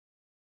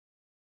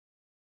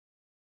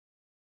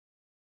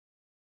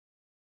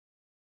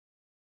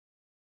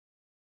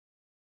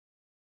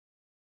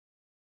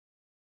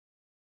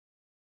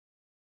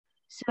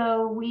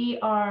So we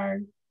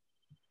are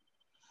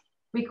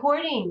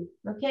recording.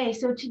 Okay,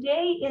 so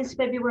today is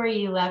February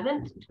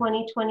 11th,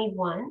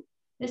 2021.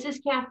 This is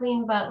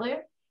Kathleen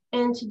Butler,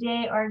 and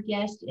today our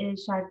guest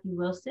is Shakti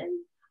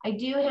Wilson. I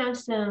do have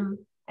some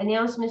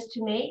announcements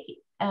to make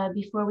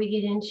before we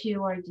get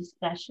into our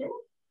discussion.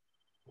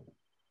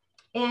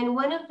 And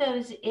one of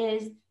those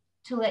is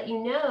to let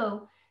you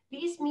know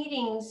these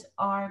meetings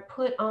are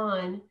put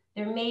on,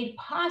 they're made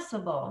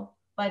possible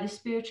by the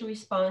Spiritual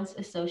Response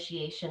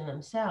Association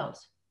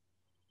themselves.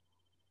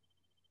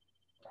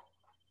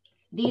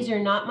 These are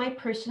not my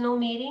personal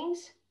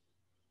meetings.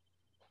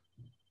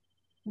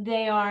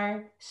 They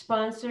are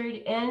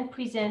sponsored and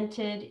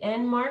presented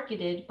and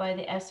marketed by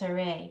the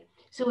SRA.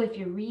 So if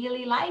you're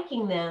really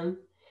liking them,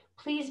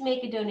 please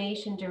make a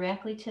donation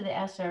directly to the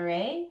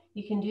SRA.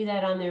 You can do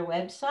that on their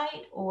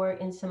website or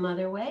in some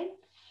other way.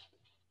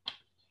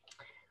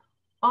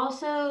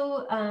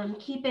 Also,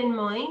 keep in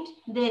mind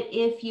that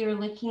if you're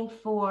looking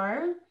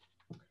for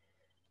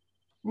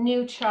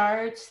new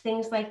charts,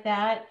 things like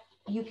that,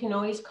 you can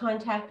always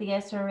contact the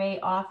SRA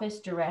office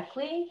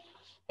directly,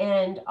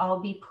 and I'll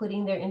be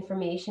putting their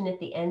information at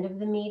the end of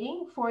the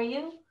meeting for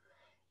you.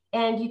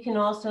 And you can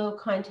also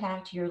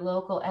contact your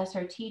local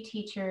SRT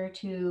teacher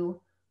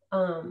to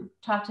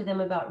talk to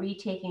them about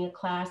retaking a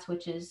class,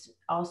 which is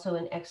also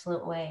an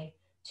excellent way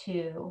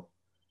to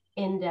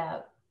end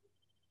up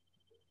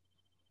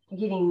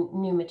getting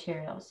new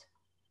materials.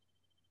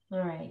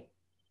 All right.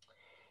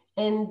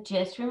 And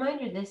just a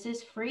reminder, this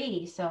is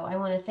free. So I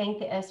want to thank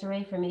the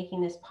SRA for making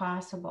this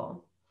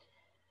possible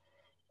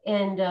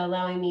and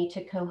allowing me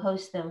to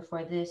co-host them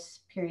for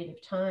this period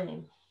of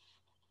time.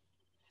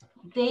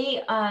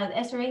 The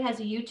SRA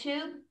has a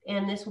YouTube,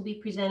 and this will be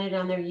presented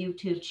on their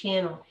YouTube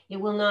channel. It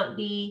will not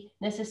be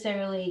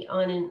necessarily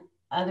on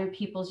other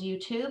people's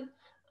YouTube,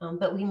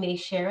 but we may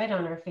share it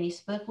on our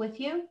Facebook with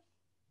you.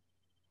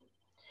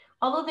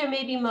 Although there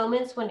may be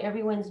moments when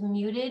everyone's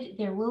muted,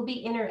 there will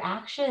be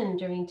interaction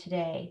during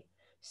today.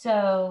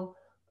 So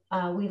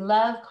we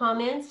love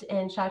comments,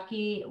 and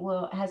Shakti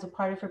has a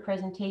part of her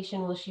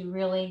presentation where she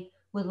really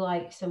would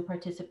like some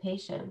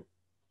participation.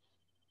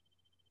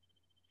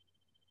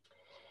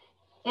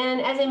 And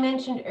as I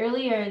mentioned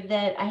earlier,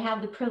 that I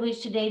have the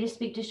privilege today to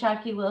speak to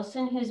Shakti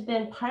Wilson, who's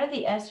been part of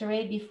the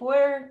SRA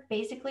before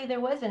basically there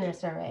was an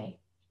SRA.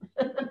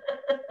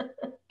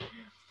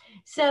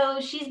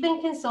 So she's been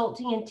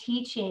consulting and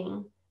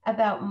teaching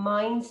about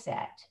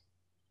mindset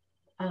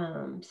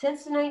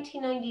since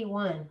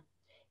 1991,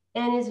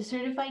 and is a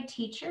certified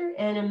teacher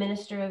and a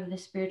minister of the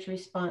spiritual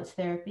response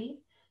therapy.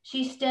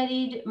 She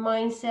studied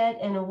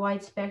mindset and a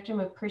wide spectrum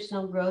of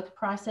personal growth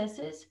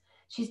processes.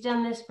 She's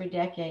done this for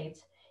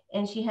decades,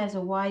 and she has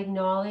a wide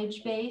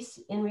knowledge base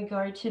in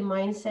regard to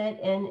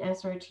mindset and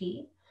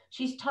SRT.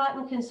 She's taught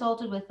and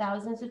consulted with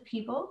thousands of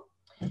people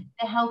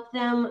to help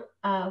them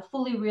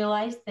fully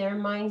realize their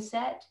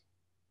mindset.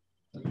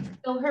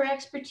 So her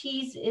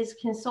expertise is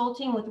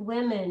consulting with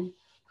women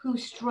who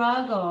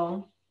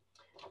struggle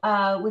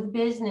with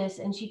business,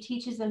 and she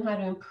teaches them how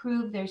to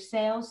improve their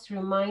sales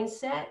through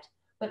mindset,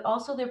 but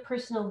also their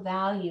personal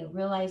value,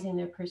 realizing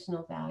their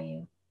personal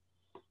value.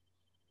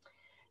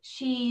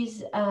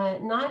 She's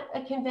not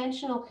a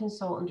conventional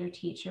consultant or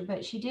teacher,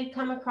 but she did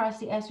come across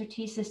the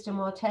SRT system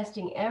while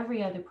testing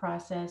every other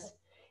process.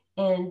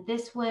 And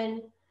this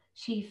one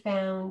she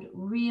found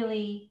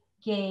really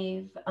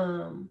gave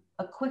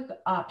a quick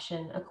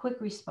option, a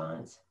quick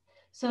response.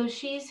 So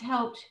she's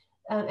helped,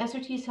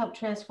 SRT's helped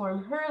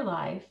transform her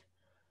life.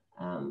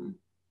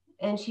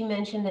 And she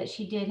mentioned that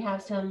she did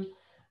have some,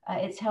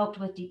 it's helped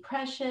with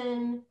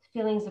depression,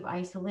 feelings of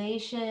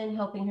isolation,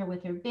 helping her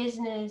with her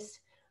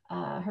business,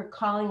 her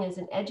calling as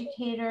an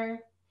educator,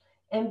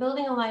 and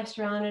building a life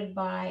surrounded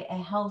by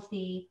a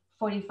healthy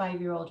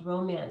 45-year-old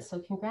romance. So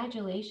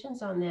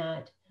congratulations on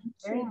that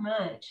very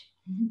much.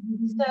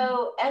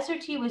 So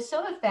SRT was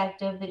so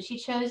effective that she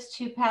chose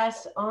to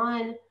pass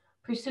on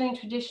pursuing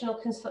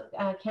traditional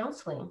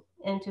counseling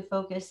and to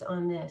focus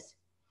on this.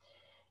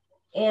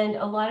 And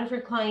a lot of her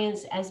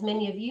clients, as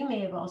many of you may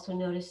have also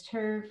noticed,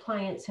 her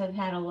clients have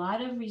had a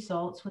lot of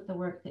results with the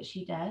work that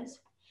she does.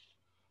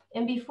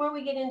 And before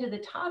we get into the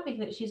topic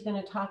that she's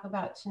going to talk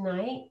about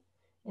tonight,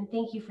 and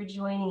thank you for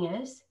joining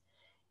us,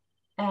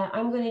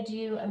 I'm going to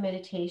do a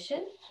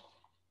meditation,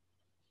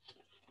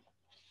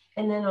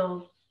 and then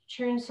I'll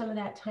turn some of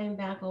that time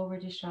back over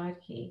to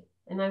Shakti,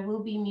 and I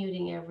will be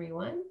muting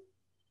everyone.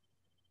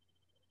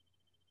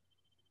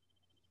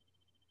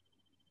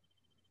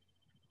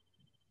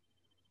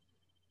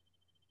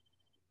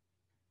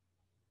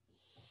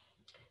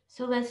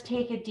 So let's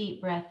take a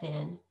deep breath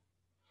in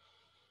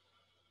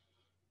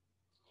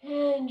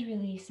and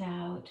release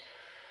out.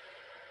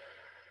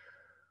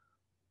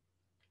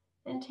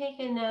 And take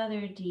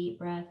another deep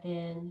breath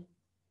in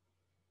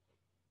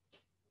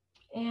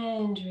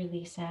and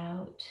release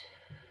out.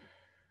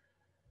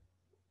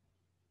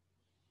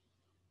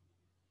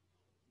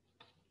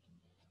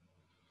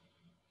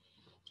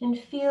 And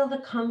feel the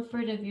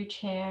comfort of your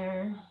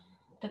chair,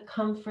 the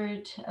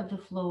comfort of the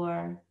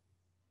floor.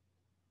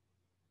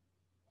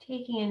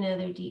 Taking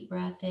another deep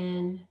breath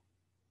in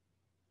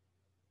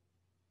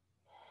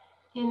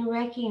and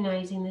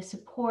recognizing the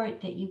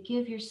support that you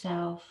give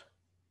yourself,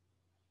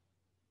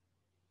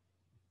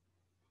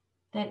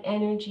 that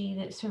energy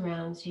that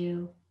surrounds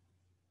you.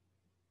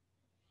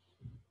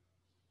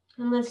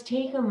 And let's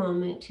take a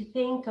moment to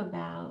think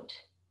about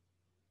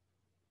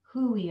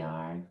who we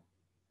are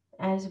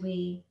as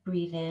we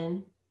breathe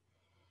in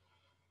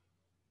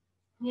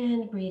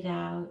and breathe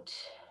out.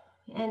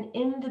 And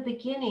in the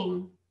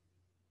beginning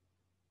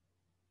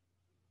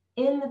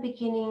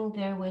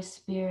there was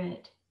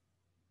spirit.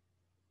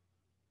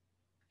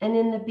 And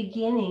in the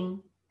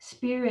beginning,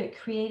 spirit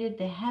created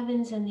the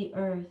heavens and the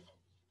earth.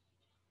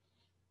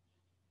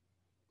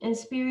 And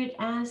spirit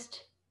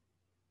asked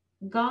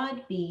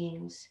God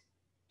beings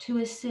to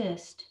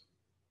assist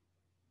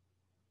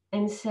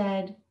and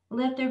said,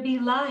 "Let there be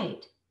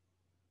light."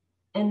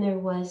 And there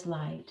was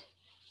light.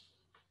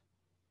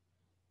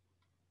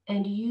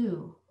 And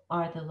you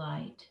are the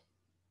light.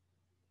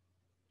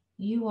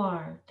 You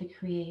are the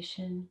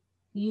creation.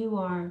 You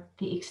are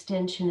the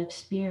extension of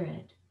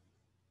spirit.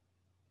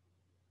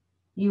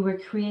 You were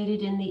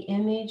created in the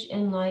image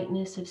and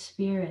likeness of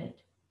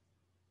spirit,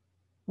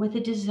 with a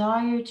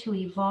desire to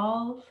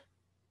evolve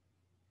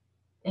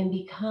and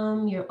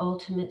become your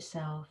ultimate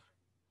self.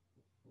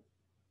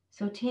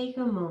 So take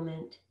a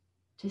moment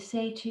to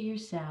say to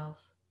yourself,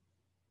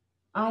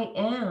 I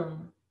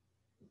am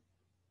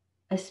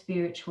a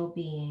spiritual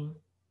being.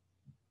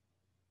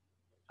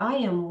 I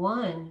am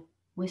one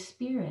with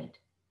spirit.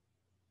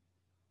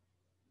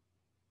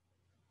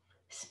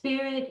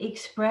 Spirit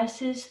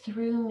expresses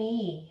through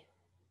me.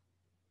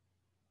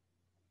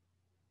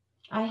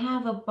 I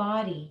have a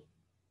body,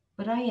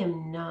 but I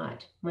am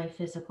not my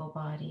physical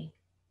body.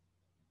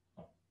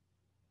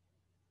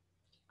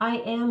 I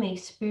am a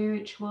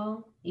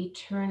spiritual,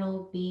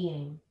 eternal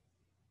being.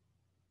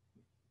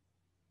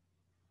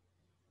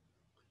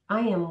 I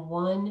am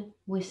one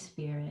with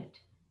spirit.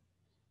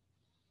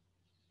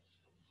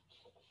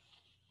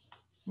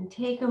 And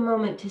take a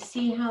moment to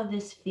see how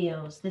this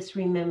feels, this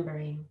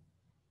remembering.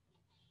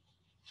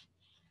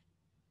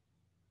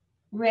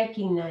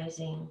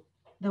 Recognizing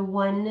the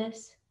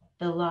oneness,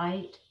 the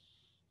light,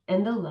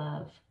 and the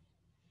love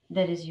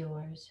that is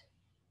yours.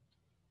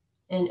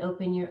 And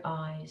open your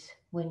eyes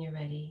when you're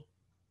ready.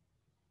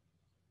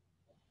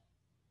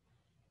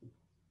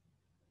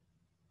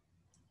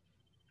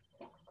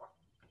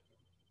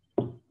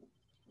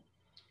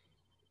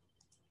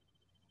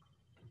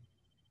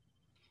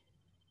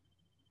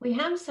 We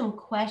have some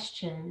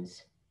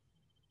questions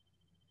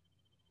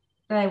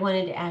that I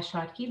wanted to ask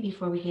Shakti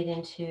before we get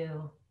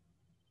into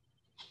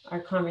our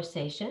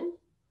conversation.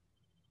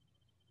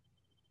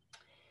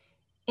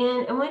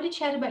 And I wanted to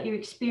chat about your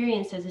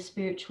experience as a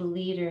spiritual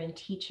leader and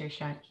teacher,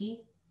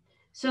 Shakti.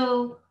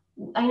 So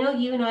I know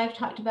you and I have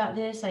talked about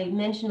this. I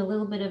mentioned a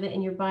little bit of it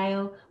in your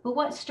bio, but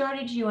what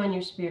started you on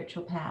your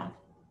spiritual path?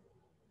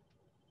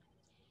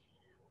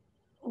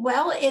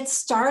 Well, it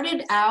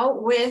started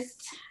out with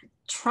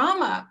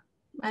trauma.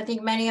 I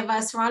think many of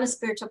us who are on a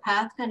spiritual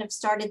path kind of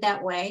started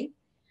that way.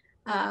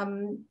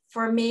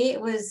 For me, it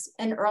was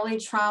an early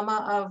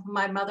trauma of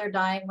my mother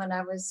dying when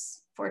I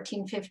was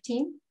 14,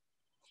 15.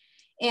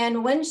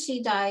 And when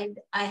she died,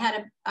 I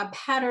had a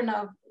pattern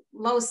of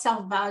low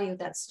self-value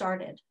that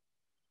started.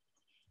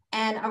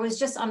 And I was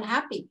just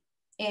unhappy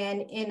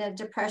and in a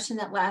depression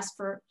that lasts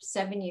for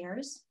 7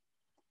 years.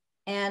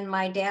 And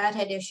my dad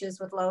had issues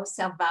with low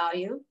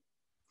self-value.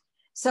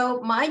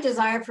 So my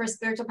desire for a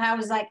spiritual path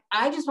was like,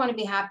 I just want to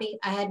be happy.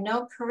 I had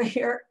no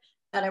career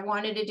that I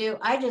wanted to do.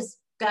 I just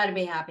got to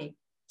be happy.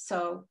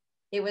 So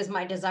it was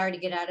my desire to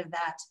get out of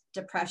that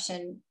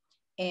depression.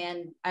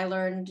 And I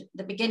learned,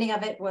 the beginning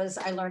of it was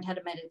I learned how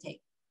to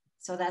meditate.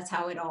 So that's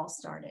how it all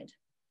started.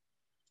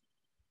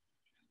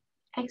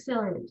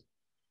 Excellent.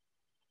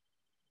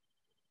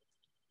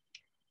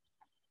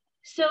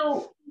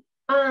 So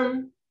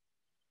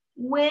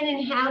when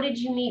and how did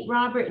you meet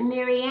Robert and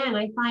Marianne?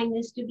 I find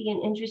this to be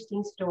an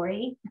interesting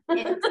story.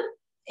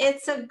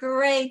 It's a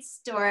great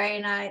story,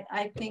 and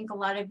I think a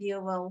lot of you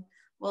will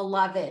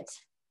love it.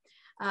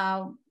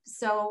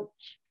 So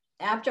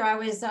after I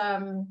was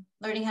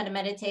learning how to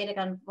meditate, I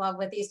got involved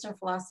with Eastern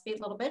philosophy a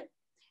little bit,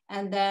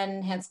 and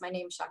then hence my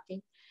name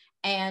Shakti.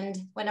 And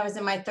when I was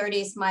in my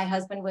 30s, my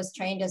husband was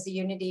trained as a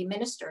unity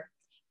minister.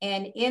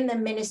 And in the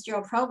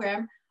ministerial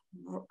program,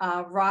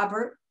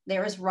 Robert,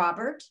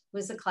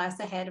 was the class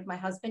ahead of my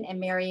husband, and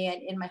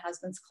Marianne in my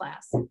husband's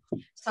class.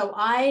 So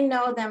I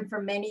know them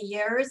for many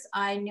years.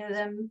 I knew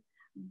them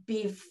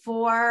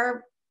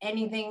before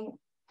anything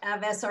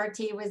of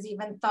SRT was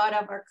even thought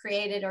of or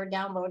created or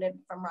downloaded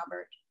from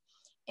Robert.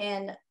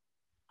 And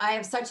I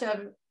have such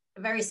a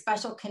very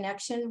special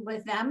connection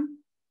with them.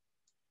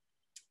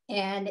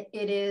 And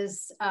it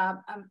has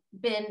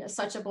been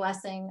such a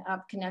blessing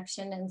of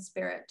connection and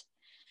spirit.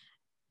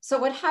 So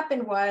what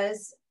happened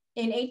was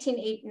in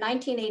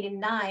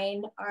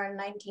 1989 or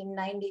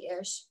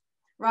 1990-ish,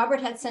 Robert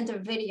had sent a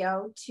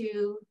video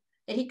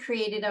that he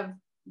created of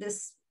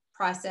this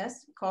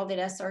process, called it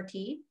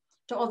SRT,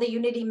 to all the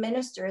unity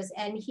ministers.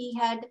 And he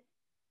had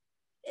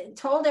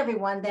told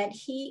everyone that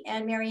he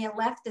and Marianne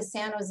left the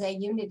San Jose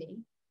Unity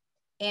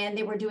and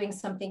they were doing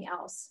something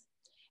else.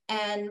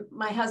 And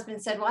my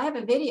husband said, well, I have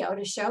a video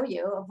to show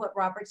you of what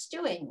Robert's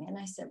doing. And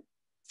I said,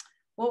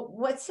 well,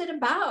 what's it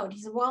about? He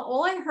said, well,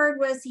 all I heard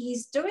was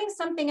he's doing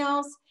something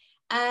else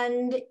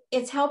and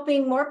it's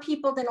helping more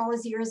people than all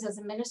his years as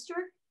a minister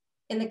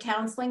in the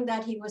counseling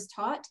that he was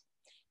taught.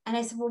 And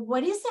I said, well,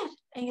 what is it?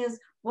 And he goes,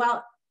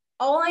 well,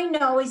 all I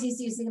know is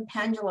he's using a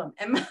pendulum.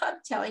 And I'm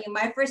telling you,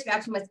 my first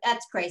reaction was,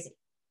 that's crazy.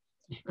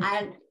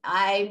 And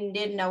I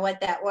didn't know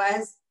what that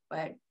was,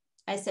 but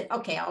I said,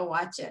 okay, I'll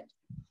watch it.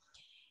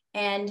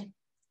 And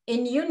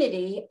in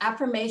Unity,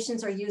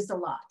 affirmations are used a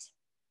lot.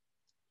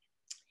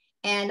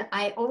 And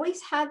I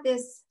always had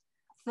this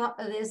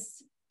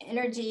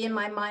energy in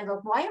my mind of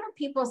why are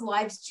people's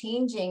lives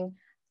changing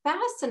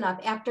fast enough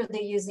after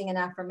they're using an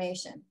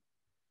affirmation?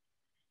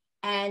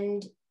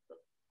 And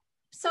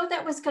so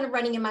that was kind of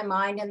running in my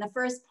mind. And the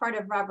first part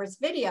of Robert's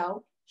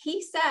video,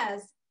 he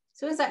says, as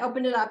soon as I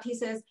opened it up, he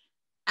says,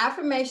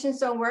 affirmations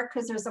don't work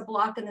because there's a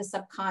block in the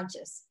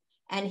subconscious.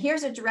 And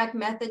here's a direct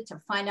method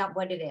to find out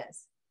what it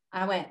is.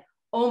 I went,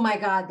 oh my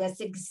God, that's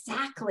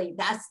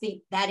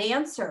that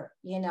answer,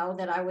 you know,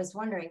 that I was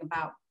wondering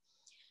about.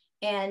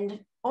 And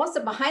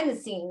also behind the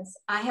scenes,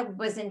 I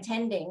was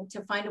intending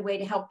to find a way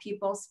to help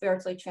people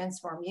spiritually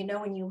transform. You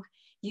know, when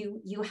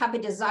you have a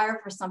desire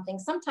for something,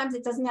 sometimes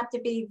it doesn't have to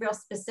be real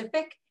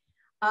specific.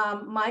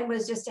 Mine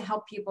was just to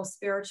help people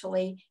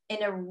spiritually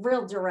in a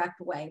real direct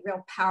way,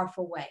 real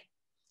powerful way.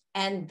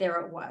 And there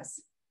it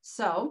was.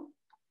 So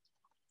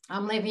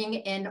I'm living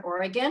in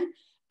Oregon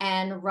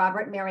and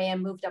Robert and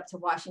Marianne moved up to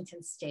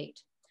Washington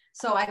State.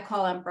 So I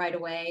call him right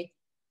away.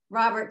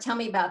 Robert, tell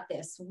me about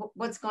this.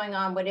 What's going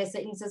on? What is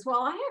it? And he says,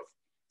 well, I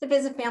have to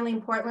visit family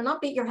in Portland. I'll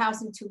be at your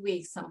house in 2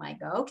 weeks. I'm like,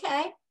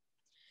 okay.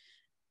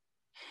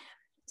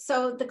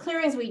 So the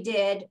clearings we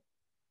did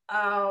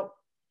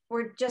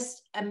were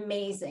just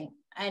amazing.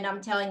 And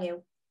I'm telling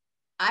you,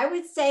 I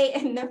would say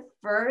in the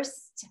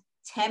first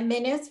 10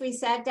 minutes we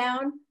sat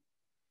down,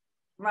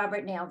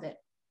 Robert nailed it.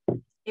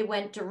 It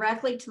went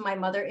directly to my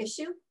mother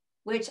issue,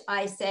 which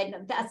I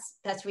said,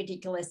 that's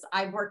ridiculous.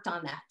 I worked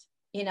on that.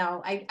 You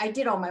know, I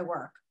did all my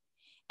work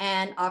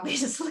and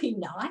obviously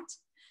not,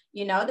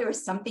 you know, there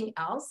was something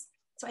else.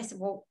 So I said,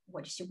 well,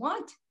 what does she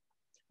want?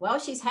 Well,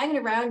 she's hanging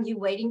around you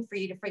waiting for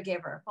you to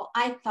forgive her. Well,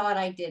 I thought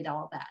I did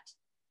all that.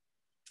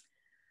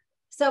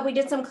 So we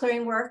did some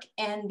clearing work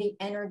and the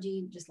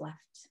energy just left.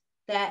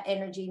 That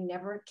energy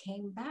never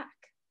came back.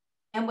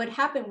 And what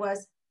happened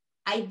was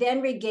I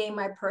then regained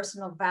my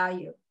personal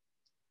value.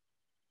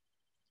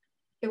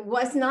 It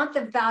was not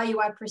the value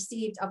I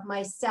perceived of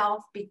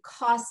myself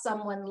because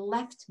someone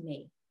left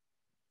me.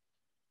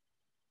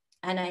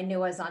 And I knew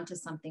I was onto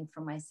something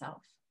for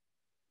myself.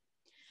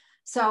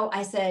 So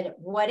I said,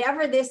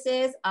 whatever this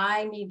is,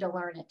 I need to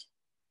learn it.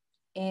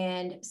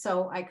 And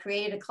so I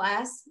created a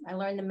class. I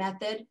learned the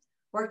method,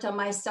 worked on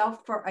myself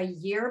for a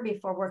year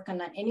before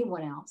working on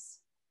anyone else.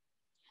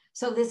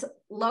 So this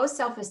low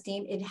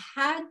self-esteem, it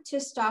had to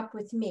stop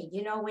with me.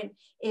 You know,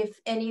 if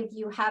any of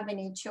you have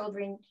any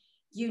children,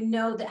 you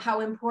know that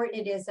how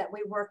important it is that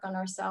we work on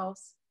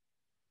ourselves.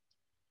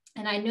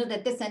 And I knew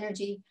that this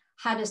energy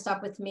had to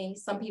stop with me.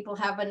 Some people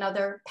have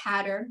another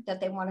pattern that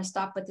they want to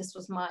stop, but this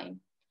was mine.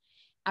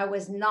 I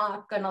was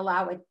not going to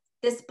allow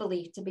this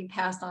belief to be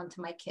passed on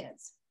to my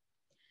kids.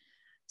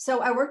 So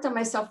I worked on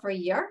myself for a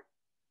year.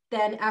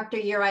 Then after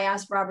a year, I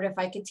asked Robert if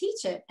I could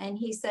teach it. And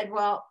he said,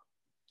 well,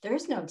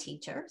 there's no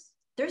teachers.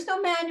 There's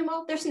no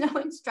manual. There's no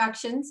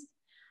instructions.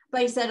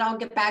 But he said, I'll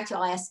get back to you.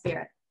 I'll ask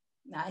Spirit.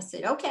 And I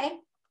said, okay.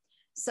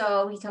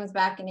 So he comes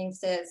back and he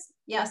says,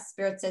 yes,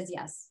 Spirit says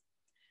yes.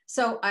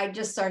 So I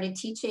just started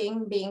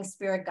teaching, being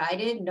Spirit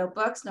guided, no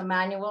books, no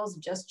manuals,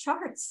 just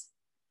charts.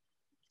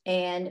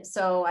 And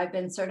so I've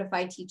been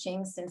certified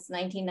teaching since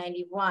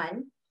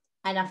 1991.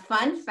 And a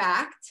fun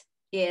fact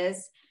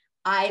is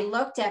I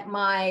looked at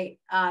my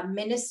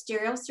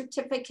ministerial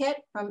certificate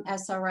from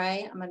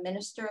SRA. I'm a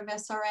minister of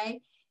SRA.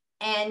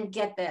 And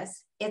get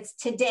this, it's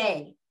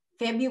today,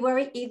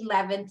 February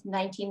 11th,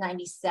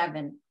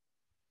 1997.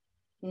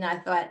 And I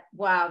thought,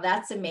 wow,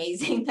 that's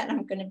amazing that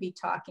I'm going to be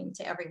talking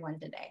to everyone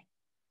today.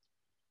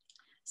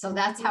 So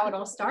that's how it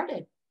all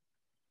started.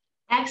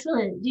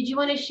 Excellent. Did you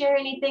want to share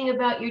anything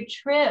about your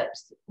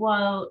trips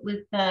while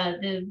with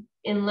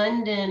in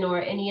London or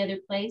any other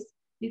place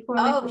before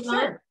we move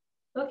on?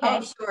 Okay.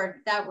 Oh, sure.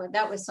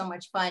 That was so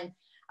much fun.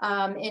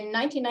 In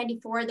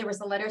 1994, there was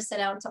a letter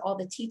sent out to all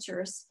the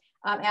teachers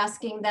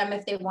asking them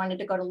if they wanted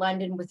to go to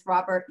London with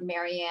Robert and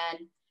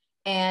Marianne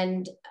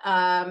and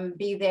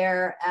be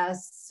there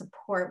as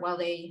support while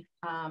they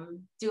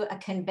do a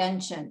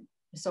convention.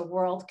 It's a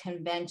world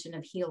convention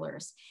of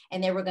healers.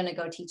 And they were going to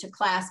go teach a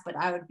class, but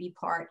I would be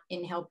part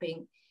in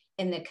helping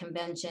in the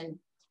convention.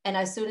 And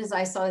as soon as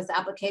I saw this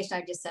application,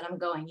 I just said, I'm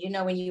going. You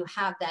know, when you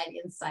have that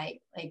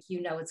insight, like,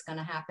 you know, it's going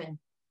to happen.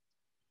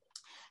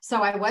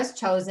 So I was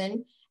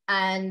chosen.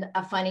 And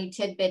a funny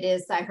tidbit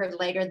is I heard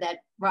later that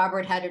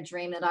Robert had a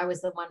dream that I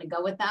was the one to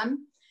go with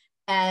them.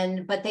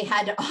 but they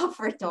had to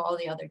offer it to all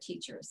the other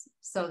teachers.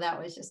 So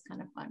that was just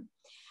kind of fun.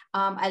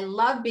 I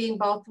love being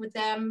both with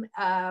them.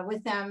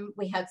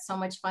 We had so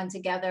much fun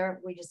together.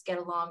 We just get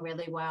along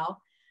really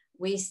well.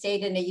 We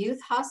stayed in a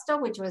youth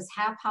hostel, which was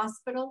half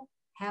hospital,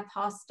 half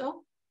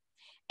hostel.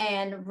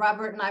 And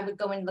Robert and I would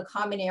go into the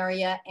common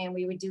area and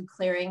we would do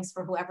clearings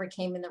for whoever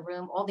came in the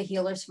room. All the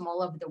healers from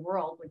all over the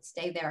world would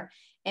stay there.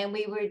 And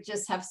we would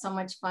just have so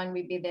much fun.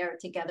 We'd be there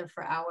together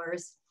for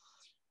hours.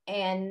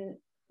 And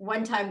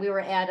one time we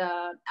were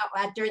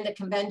during the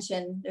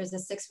convention, there's a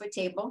 6-foot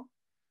table.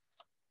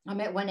 I'm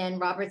at one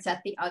end, Robert's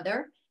at the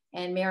other,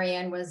 and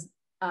Marianne was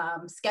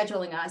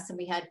scheduling us, and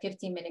we had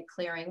 15-minute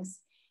clearings.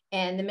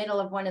 And in the middle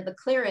of one of the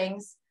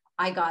clearings,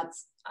 I got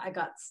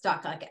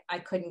stuck. I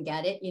couldn't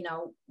get it, you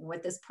know,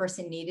 what this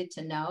person needed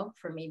to know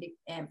for me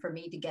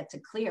to get to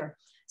clear.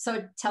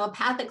 So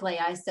telepathically,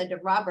 I said to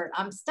Robert,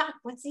 "I'm stuck.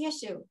 What's the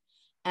issue?"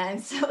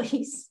 And so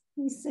he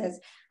says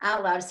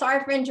out loud,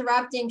 "Sorry for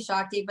interrupting,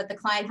 Shakti, but the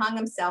client hung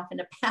himself in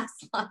a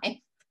past life."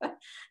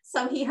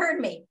 So he heard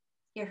me.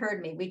 He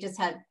heard me. We just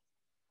had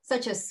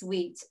such a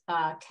sweet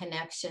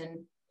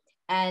connection.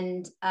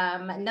 And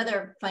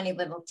another funny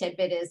little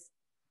tidbit is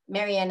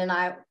Marianne and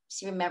I,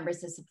 she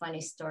remembers this, a funny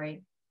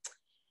story.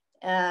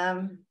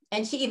 And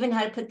she even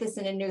had to put this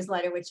in a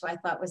newsletter, which I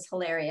thought was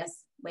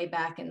hilarious, way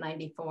back in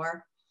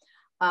 '94.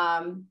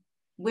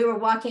 We were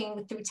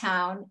walking through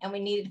town and we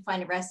needed to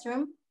find a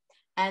restroom,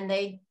 and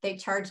they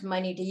charged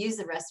money to use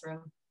the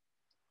restroom.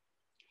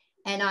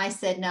 And I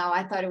said, no,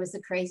 I thought it was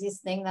the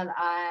craziest thing that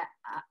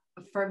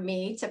for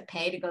me to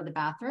pay to go to the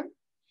bathroom.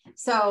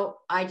 So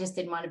I just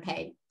didn't want to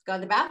pay to go to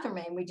the bathroom,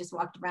 and we just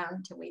walked around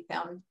until we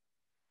found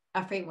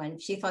a free one.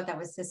 She thought that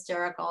was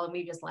hysterical, and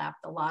we just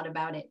laughed a lot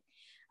about it.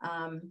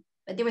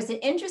 But there was an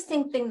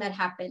interesting thing that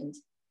happened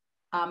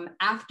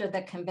after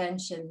the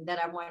convention that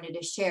I wanted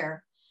to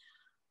share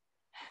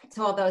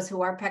to all those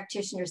who are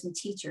practitioners and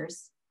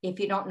teachers. If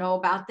you don't know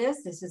about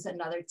this, this is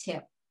another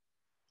tip.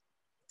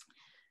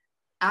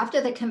 After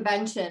the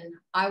convention,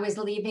 I was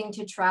leaving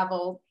to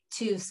travel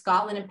to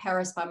Scotland and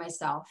Paris by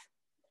myself.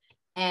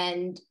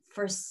 And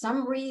for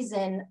some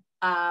reason,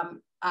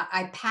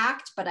 I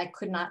packed, but I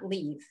could not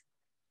leave.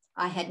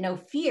 I had no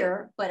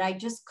fear, but I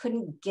just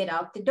couldn't get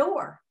out the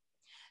door.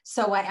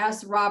 So I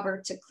asked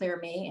Robert to clear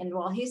me. And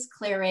while he's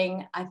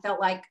clearing, I felt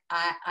like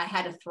I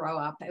had to throw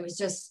up. It was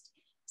just,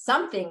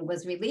 something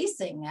was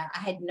releasing. I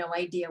had no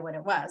idea what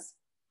it was.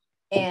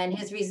 And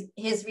his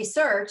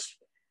research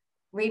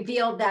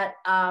revealed that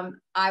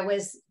I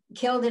was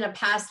killed in a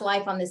past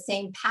life on the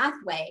same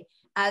pathway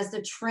as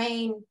the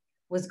train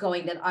was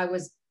going that I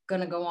was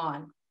going to go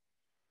on.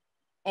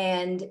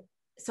 And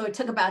so it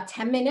took about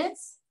 10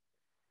 minutes,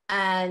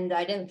 and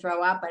I didn't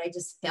throw up, but I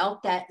just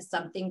felt that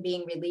something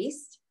being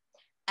released.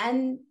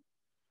 And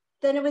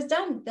then it was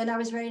done. Then I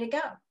was ready to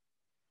go.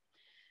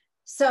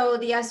 So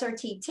the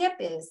SRT tip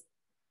is,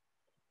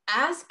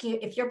 ask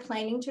if you're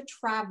planning to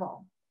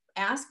travel,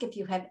 ask if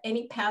you have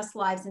any past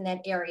lives in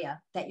that area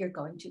that you're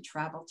going to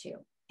travel to,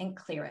 and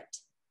clear it.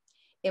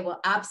 It will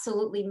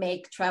absolutely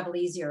make travel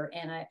easier.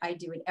 And I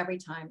do it every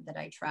time that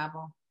I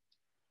travel.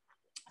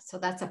 So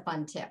that's a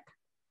fun tip.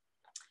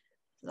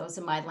 Those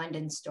are my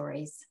London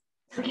stories.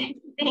 Okay,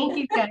 thank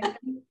you, guys.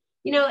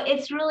 You know,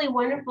 it's really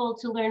wonderful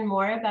to learn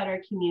more about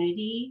our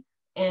community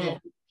and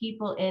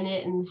people in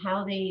it and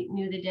how they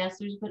knew the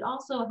Desslers, but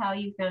also how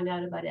you found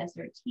out about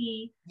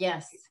SRT.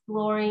 Yes.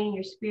 Exploring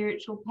your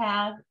spiritual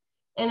path.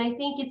 And I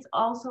think it's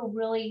also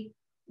really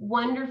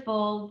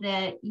wonderful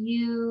that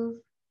you've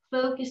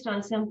focused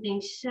on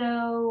something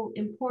so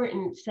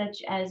important,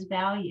 such as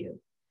value.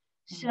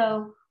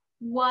 So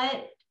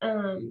what,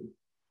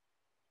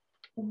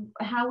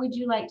 how would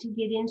you like to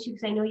get into,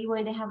 because I know you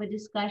wanted to have a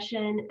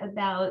discussion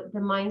about the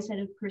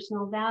mindset of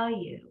personal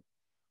value.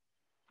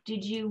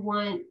 Did you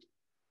want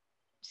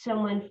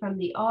someone from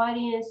the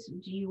audience?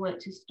 Do you want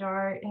to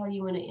start? How do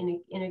you want to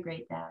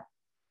integrate that?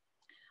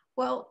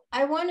 Well,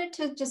 I wanted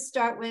to just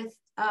start with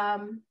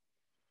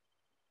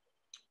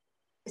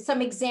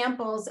some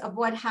examples of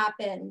what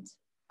happened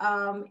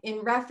in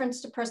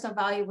reference to personal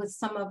value with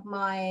some of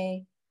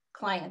my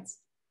clients.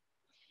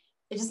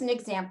 It's just an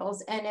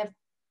examples. And if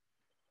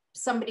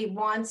somebody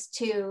wants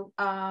to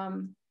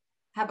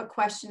have a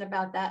question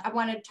about that, I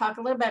want to talk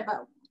a little bit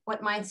about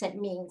what mindset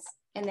means,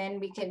 and then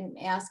we can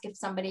ask if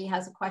somebody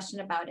has a question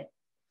about it.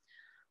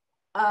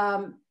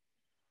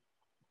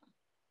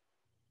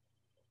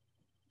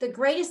 The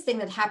greatest thing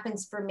that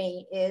happens for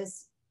me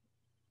is,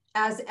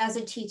 as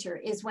a teacher,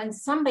 is when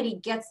somebody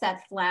gets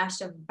that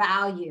flash of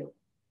value,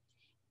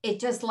 it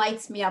just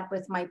lights me up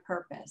with my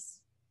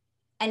purpose.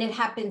 And it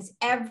happens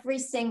every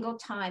single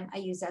time I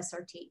use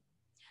SRT.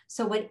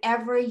 So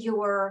whatever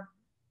your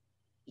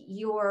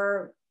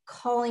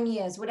calling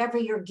is, whatever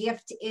your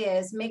gift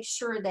is, make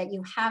sure that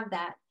you have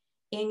that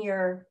in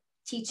your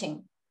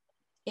teaching,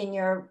 in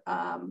your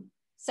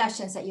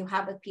sessions that you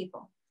have with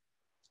people.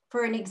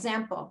 For an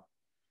example,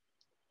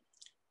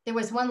 there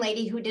was one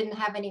lady who didn't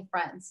have any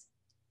friends,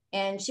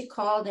 and she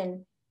called,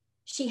 and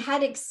she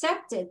had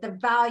accepted the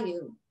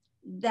value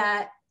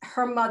that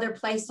her mother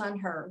placed on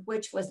her,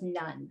 which was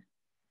none.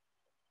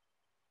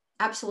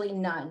 Absolutely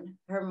none.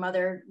 Her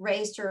mother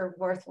raised her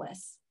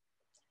worthless.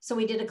 So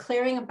we did a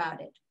clearing about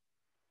it.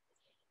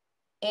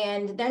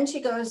 And then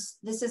she goes,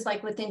 this is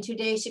like within 2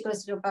 days, she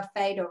goes to a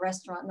buffet, to a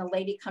restaurant, and the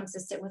lady comes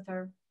to sit with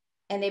her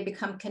and they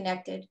become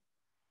connected.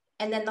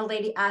 And then the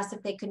lady asked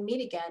if they could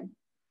meet again.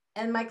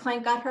 And my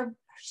client got her,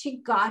 she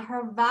got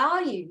her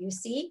value, you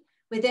see,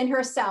 within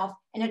herself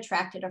and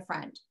attracted a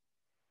friend.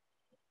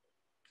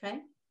 Okay.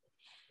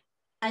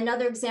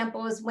 Another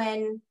example is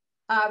when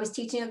I was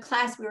teaching a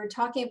class, we were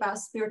talking about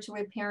spiritual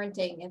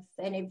reparenting. If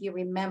any of you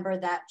remember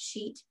that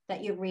sheet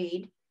that you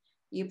read,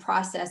 you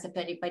process if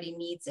anybody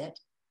needs it.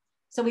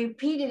 So we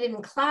repeated it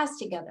in class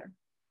together.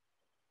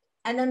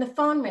 And then the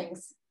phone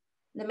rings.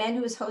 The man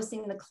who was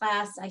hosting the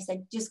class, I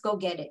said, just go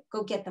get it.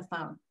 Go get the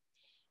phone.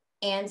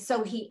 And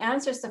so he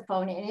answers the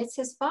phone and it's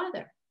his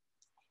father.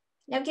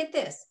 Now get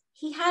this.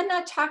 He had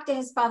not talked to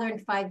his father in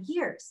 5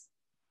 years.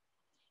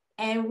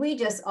 And we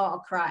just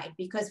all cried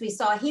because we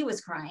saw he was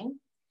crying.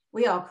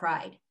 We all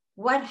cried.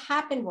 What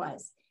happened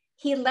was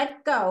he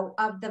let go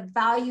of the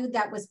value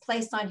that was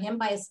placed on him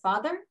by his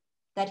father,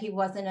 that he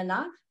wasn't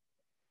enough.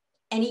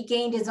 And he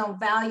gained his own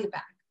value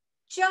back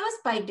just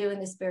by doing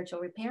the spiritual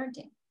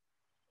reparenting.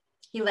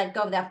 He let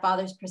go of that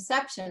father's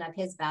perception of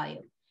his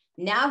value.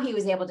 Now he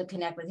was able to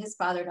connect with his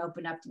father and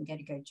open up and get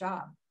a good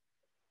job.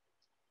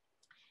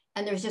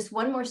 And there's just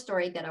one more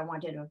story that I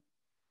wanted to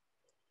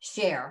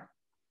share,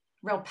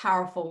 real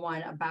powerful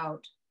one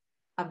about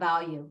a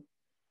value.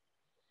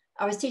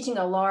 I was teaching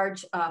a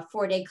large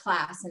 4-day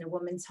class in a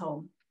woman's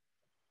home.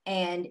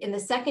 And in the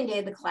second day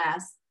of the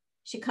class,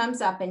 she comes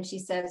up and she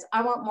says,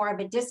 I want more of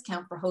a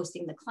discount for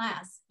hosting the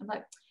class. I'm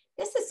like,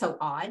 this is so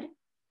odd.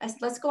 I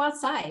said, let's go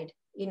outside,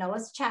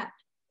 let's chat.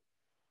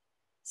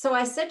 So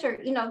I said to her,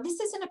 this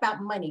isn't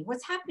about money.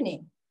 What's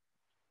happening?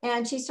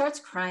 And she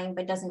starts crying,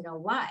 but doesn't know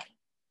why.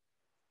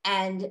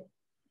 And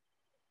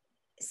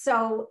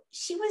so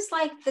she was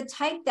like the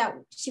type that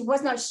she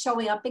was not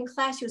showing up in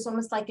class. She was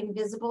almost like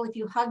invisible. If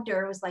you hugged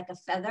her, it was like a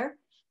feather,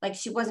 like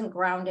she wasn't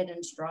grounded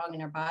and strong in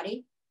her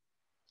body.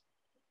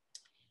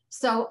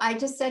 So I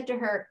just said to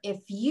her, if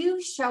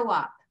you show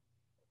up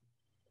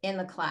in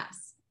the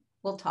class,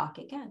 we'll talk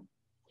again.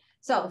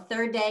 So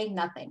 3rd day,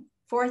 nothing.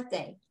 4th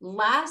day,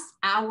 last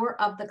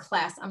hour of the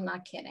class, I'm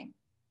not kidding.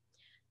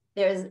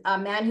 There's a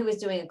man who was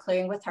doing a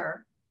clearing with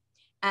her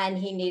and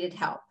he needed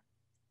help.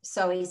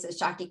 So he says,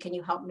 Shakti, can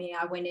you help me?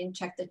 I went in,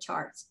 checked the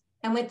charts.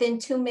 And within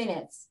 2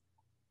 minutes,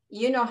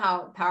 you know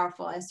how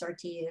powerful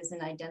SRT is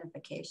in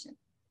identification.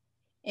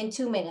 In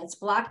 2 minutes,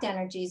 blocked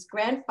energies,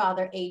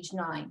 grandfather, age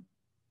 9.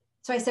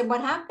 So I said,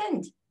 what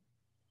happened?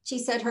 She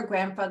said her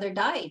grandfather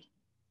died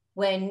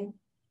when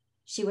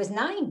she was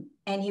 9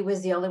 and he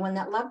was the only one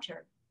that loved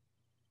her.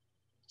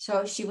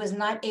 So she was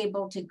not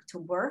able to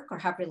work or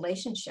have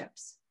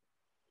relationships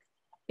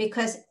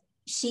because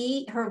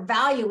her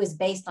value was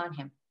based on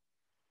him.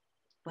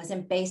 It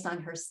wasn't based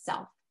on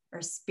herself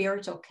or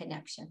spiritual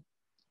connection.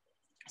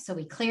 So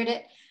we cleared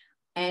it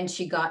and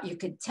you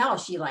could tell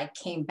she like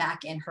came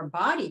back in her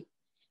body.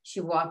 She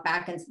walked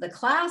back into the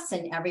class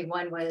and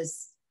everyone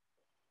was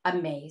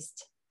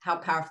amazed how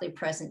powerfully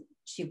present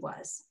she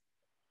was.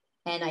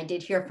 And I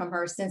did hear from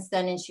her since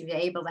then, and she was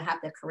able to have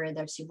the career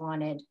that she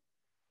wanted.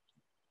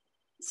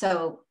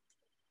 So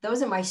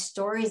those are my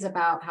stories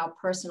about how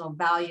personal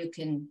value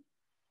can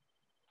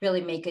really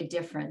make a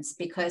difference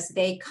because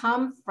they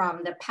come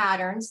from the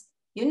patterns,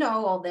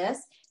 all this,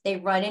 they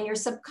run in your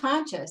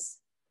subconscious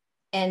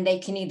and they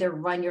can either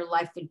run your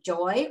life with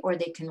joy or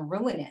they can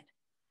ruin it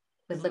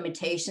with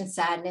limitation,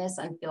 sadness,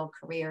 unfulfilled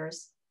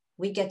careers.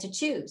 We get to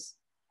choose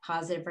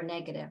positive or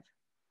negative.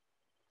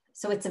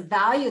 So it's a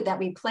value that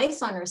we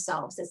place on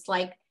ourselves. It's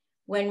like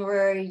when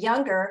we're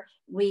younger,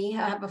 we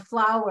have a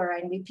flower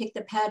and we pick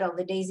the petal,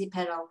 the daisy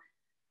petal.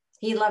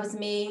 He loves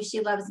me, she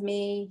loves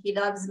me, he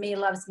loves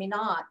me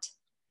not.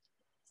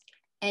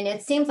 And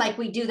it seems like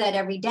we do that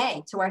every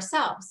day to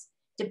ourselves,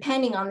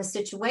 depending on the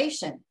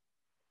situation.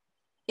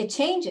 It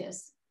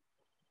changes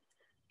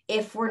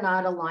if we're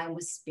not aligned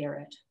with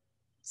spirit.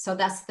 So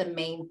that's the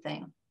main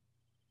thing.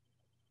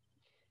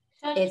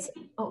 Go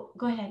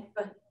ahead.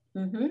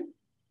 Mm-hmm.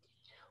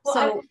 Well,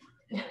 so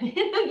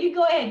you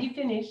go ahead, you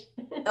finish.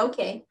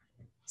 Okay.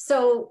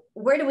 So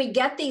where do we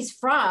get these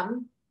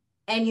from?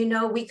 And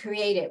we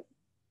create it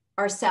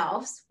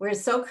ourselves. We're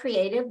so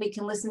creative. We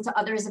can listen to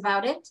others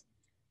about it,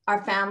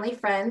 our family,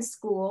 friends,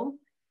 school.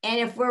 And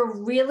if we're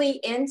really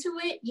into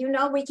it,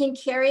 we can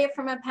carry it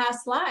from a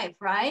past life,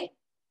 right?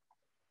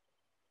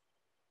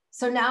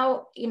 So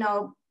now,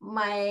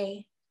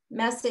 my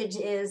message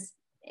is,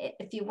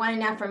 if you want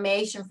an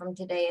affirmation from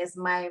today, is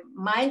my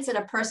mindset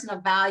of personal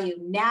value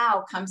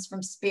now comes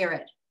from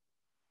spirit,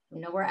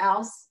 from nowhere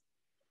else,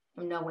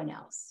 from no one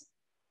else.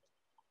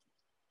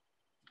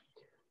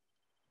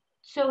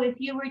 So if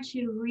you were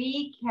to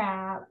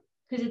recap,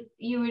 because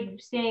you were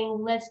saying,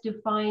 let's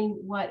define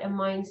what a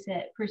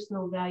mindset,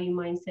 personal value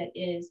mindset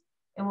is.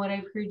 And what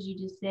I've heard you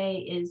just say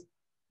is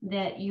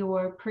that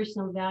your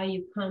personal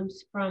value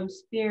comes from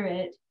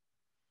spirit.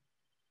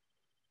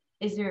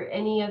 Is there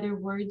any other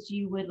words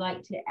you would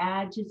like to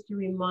add just to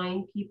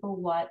remind people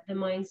what the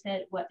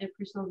mindset, what their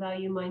personal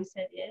value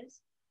mindset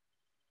is?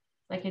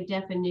 Like a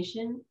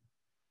definition?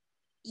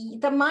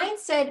 The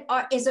mindset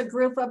is a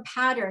group of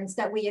patterns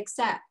that we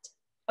accept.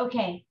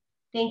 Okay,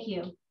 thank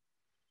you.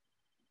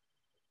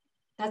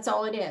 That's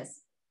all it is.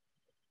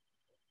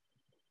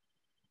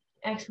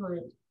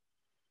 Excellent.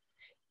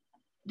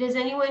 Does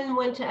anyone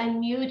want to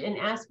unmute and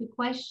ask a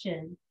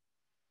question?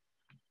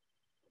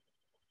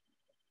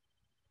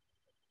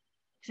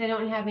 Because I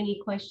don't have any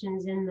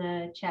questions in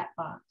the chat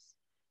box.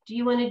 Do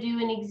you want to do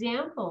an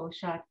example,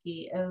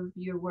 Shakti, of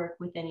your work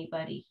with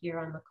anybody here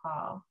on the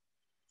call?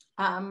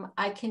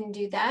 I can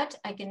do that.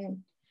 I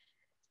can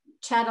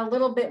chat a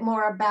little bit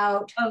more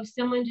about. Oh,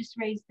 someone just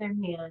raised their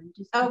hand.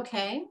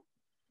 Okay.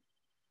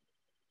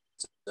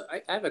 So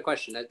I have a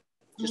question. I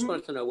just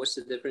wanted to know what's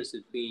the difference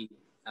between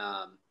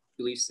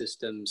belief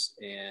systems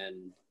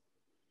and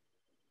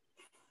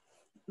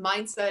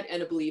mindset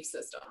and a belief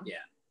system. Yeah.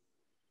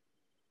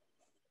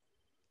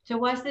 So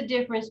what's the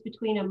difference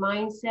between a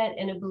mindset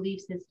and a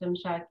belief system,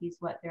 Shakti, is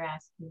what they're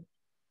asking.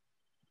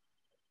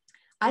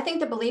 I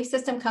think the belief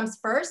system comes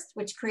first,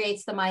 which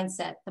creates the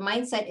mindset. The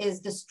mindset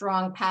is the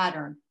strong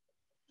pattern.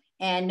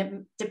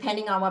 And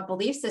depending on what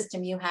belief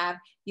system you have,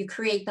 you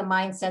create the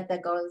mindset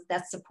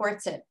that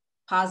supports it,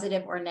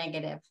 positive or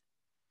negative.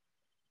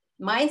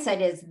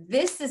 Mindset is,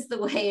 this is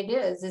the way it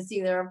is. It's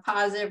either a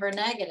positive or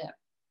negative.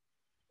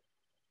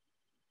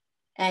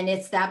 And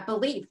it's that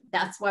belief.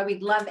 That's why we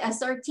love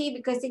SRT,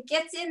 because it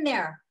gets in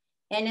there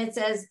and it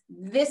says,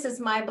 this is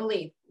my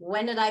belief.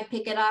 When did I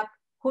pick it up?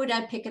 Who did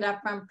I pick it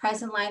up from?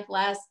 Present life,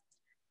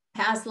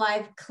 past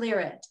life, clear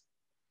it.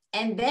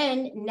 And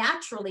then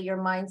naturally your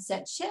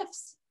mindset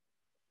shifts.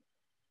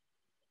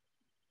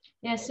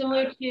 Yeah,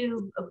 similar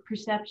to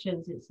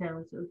perceptions, it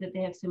sounds that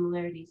they have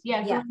similarities.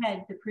 Yeah, go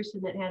ahead, the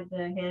person that had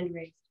the hand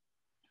raised.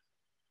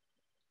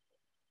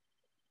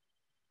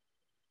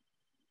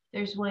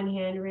 There's one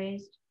hand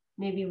raised.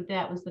 Maybe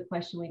that was the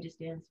question we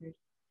just answered.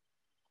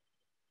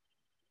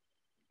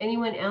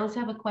 Anyone else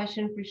have a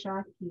question for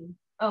Shakti?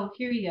 Oh,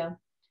 here you go.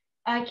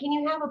 Can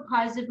you have a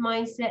positive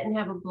mindset and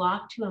have a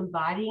block to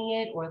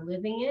embodying it or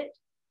living it?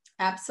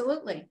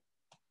 Absolutely.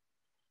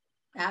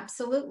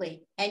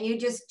 Absolutely. And you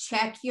just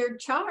check your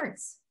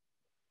charts.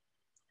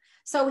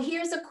 So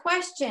here's a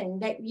question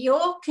that you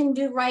all can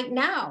do right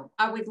now.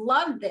 I would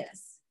love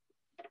this.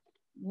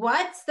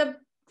 What's the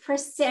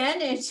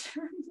percentage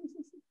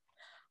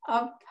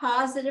of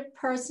positive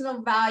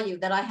personal value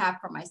that I have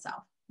for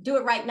myself? Do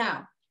it right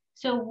now.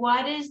 So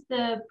what is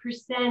the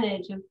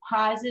percentage of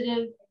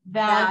positive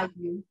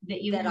value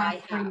that you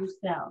have for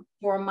yourself?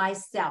 For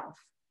myself.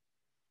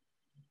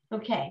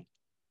 Okay,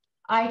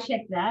 I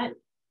check that.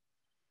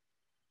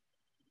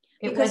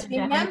 Because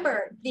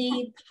remember,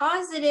 the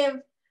positive,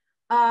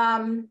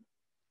 the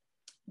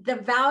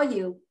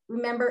value,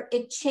 remember,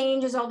 it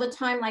changes all the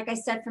time, like I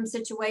said, from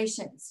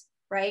situations,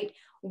 right?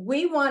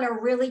 We want to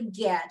really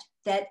get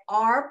that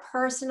our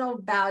personal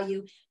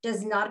value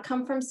does not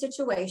come from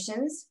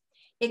situations.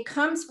 It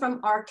comes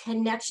from our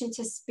connection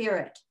to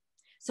spirit.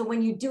 So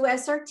when you do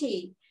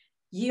SRT,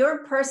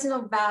 your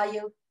personal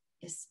value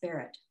is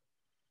spirit.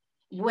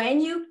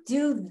 When you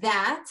do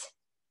that,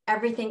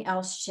 everything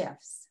else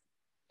shifts.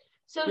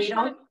 So we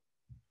don't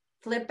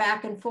flip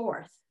back and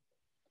forth.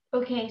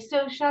 Okay,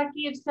 so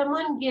Shakti, if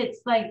someone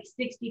gets like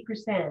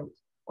 60%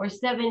 or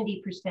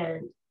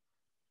 70%,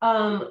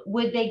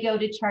 would they go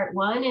to chart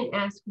 1 and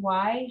ask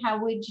why? How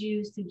would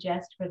you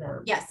suggest for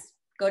them? Yes,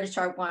 go to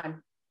chart 1.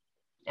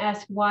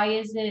 Ask why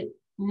is it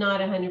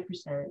not 100%?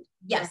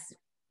 Yes,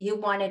 you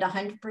want it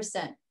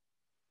 100%.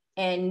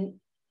 And,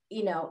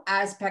 you know,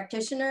 as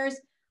practitioners,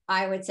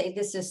 I would say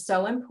this is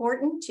so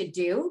important to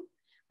do.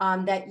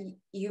 That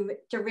you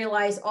to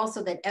realize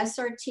also that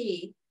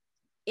SRT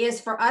is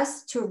for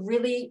us to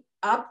really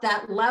up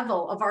that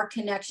level of our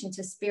connection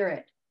to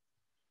spirit.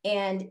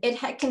 And it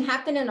can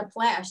happen in a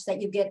flash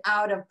that you get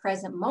out of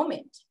present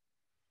moment.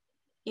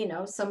 You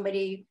know,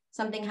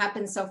 something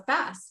happens so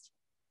fast.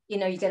 You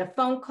know, you get a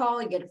phone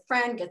call, you get a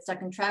friend, get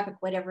stuck in traffic,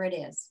 whatever it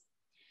is.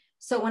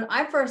 So when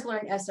I first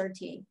learned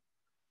SRT,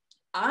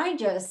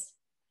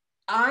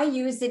 I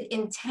used it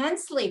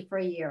intensely for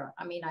a year.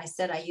 I mean, I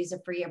said I use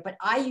it for a year, but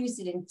I used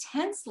it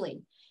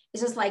intensely.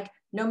 It's just like,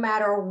 no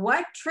matter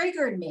what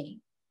triggered me,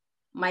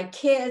 my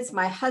kids,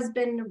 my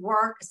husband,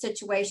 work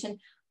situation,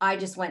 I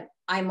just went,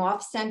 I'm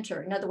off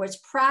center. In other words,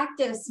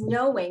 practice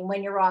knowing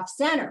when you're off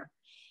center.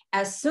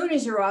 As soon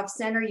as you're off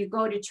center, you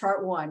go to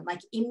chart 1,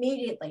 like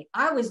immediately.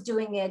 I was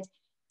doing it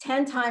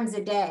 10 times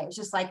a day. It's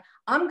just like,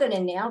 I'm going to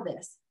nail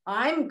this.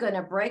 I'm going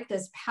to break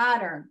this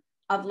pattern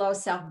of low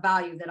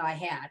self-value that I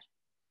had.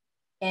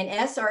 And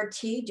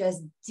SRT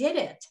just did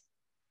it.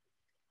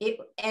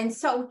 And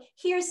so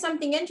here's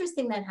something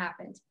interesting that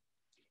happened.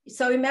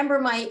 So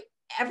remember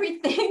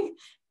everything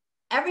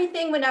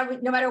when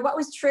no matter what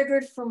was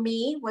triggered for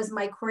me was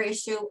my core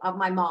issue of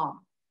my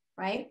mom,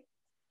 right?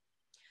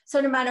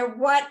 So no matter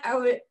what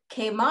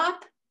came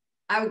up,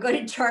 I would go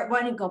to chart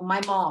 1 and go,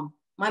 my mom.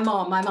 I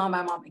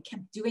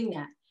kept doing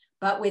that.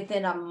 But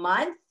within a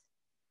month,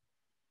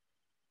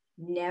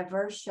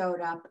 never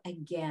showed up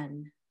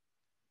again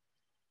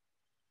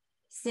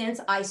since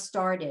I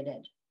started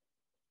it.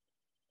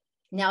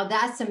 Now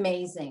that's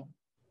amazing.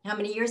 How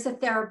many years of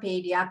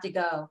therapy do you have to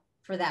go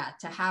for that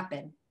to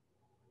happen?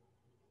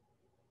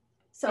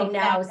 So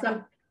Exactly.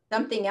 now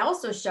something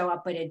else will show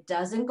up, but it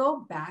doesn't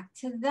go back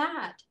to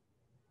that,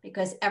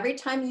 because every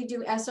time you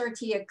do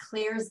SRT, it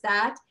clears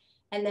that.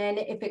 And then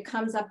if it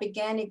comes up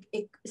again,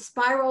 it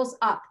spirals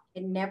up.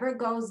 It never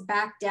goes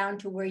back down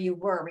to where you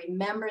were.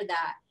 Remember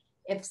that.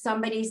 If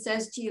somebody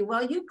says to you,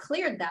 well, you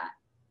cleared that,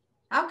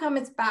 how come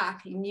it's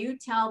back? And you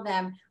tell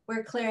them,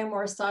 we're clearing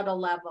more subtle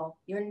level.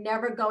 You're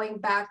never going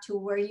back to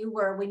where you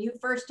were when you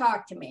first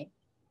talked to me.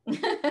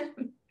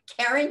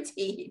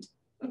 Guaranteed.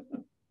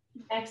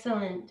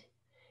 Excellent.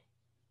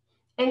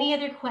 Any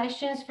other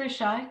questions for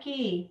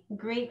Shakti?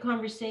 Great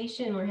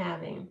conversation we're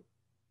having.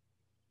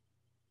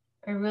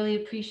 I really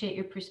appreciate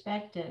your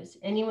perspectives.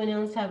 Anyone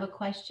else have a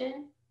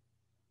question?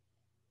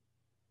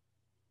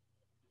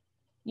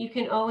 You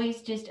can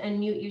always just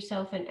unmute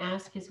yourself and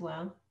ask as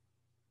well.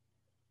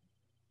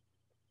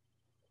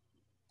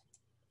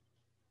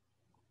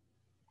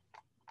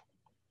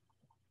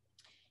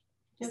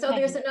 So Okay.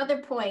 there's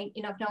another point,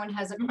 if no one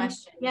has a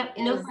question. Yep,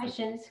 no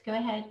questions. Go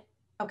ahead.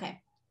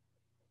 Okay.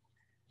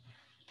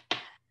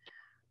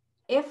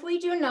 If we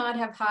do not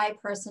have high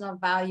personal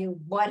value,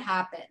 what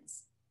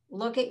happens?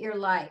 Look at your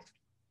life,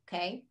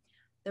 okay?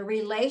 The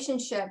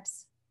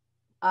relationships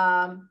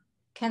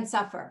can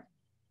suffer.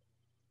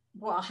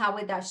 Well, how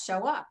would that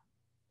show up?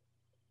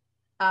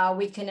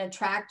 We can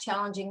attract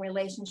challenging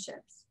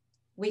relationships.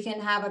 We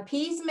can have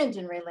appeasement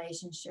in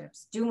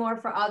relationships, do more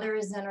for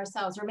others than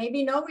ourselves, or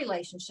maybe no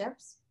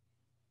relationships.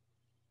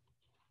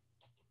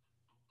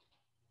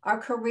 Our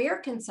career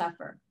can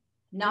suffer,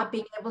 not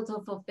being able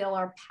to fulfill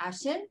our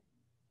passion.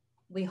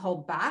 We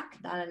hold back,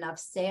 not enough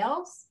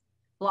sales,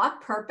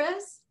 block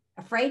purpose,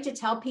 afraid to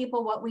tell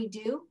people what we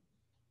do.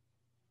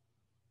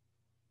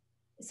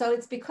 So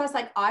it's because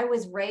like I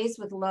was raised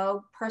with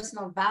low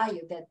personal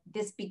value that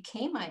this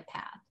became my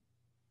path.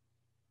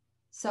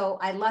 So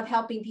I love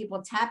helping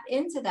people tap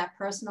into that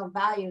personal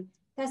value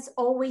that's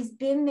always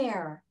been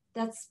there,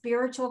 that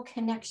spiritual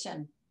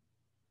connection.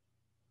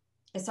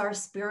 It's our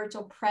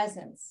spiritual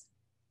presence.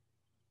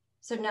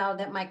 So now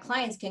that my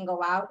clients can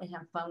go out and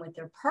have fun with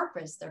their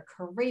purpose, their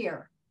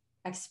career,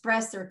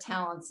 express their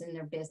talents in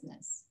their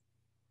business.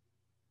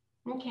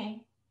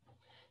 Okay.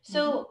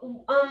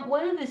 So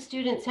one of the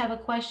students have a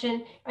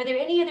question. Are there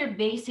any other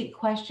basic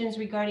questions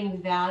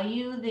regarding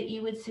value that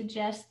you would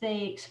suggest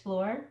they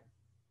explore?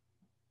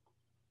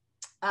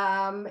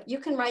 You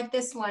can write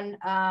this one.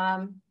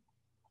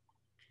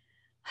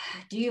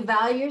 Do you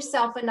value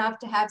yourself enough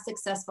to have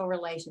successful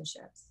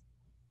relationships?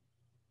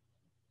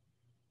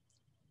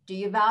 Do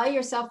you value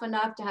yourself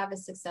enough to have a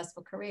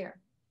successful career?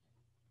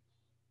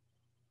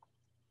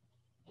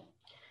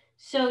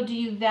 So do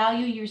you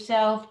value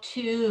yourself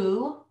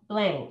to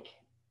blank?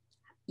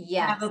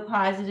 Yes. Have a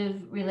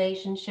positive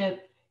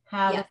relationship,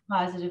 have Yes. a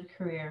positive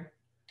career.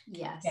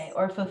 Yes. Okay,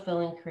 or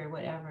fulfilling career,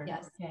 whatever.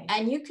 Yes. Okay.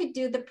 And you could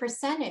do the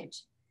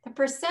percentage. The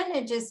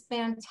percentage is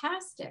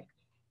fantastic.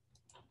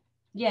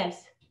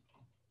 Yes.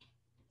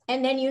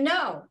 And then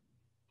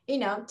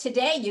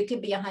today you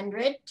could be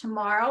 100.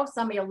 Tomorrow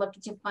somebody will look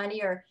at you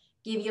funny or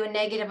give you a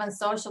negative on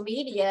social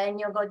media and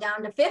you'll go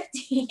down to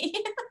 50.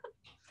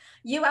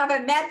 You have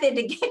a method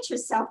to get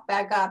yourself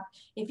back up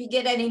if you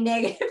get any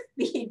negative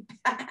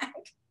feedback.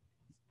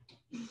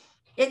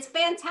 It's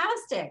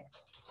fantastic.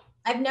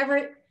 I've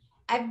never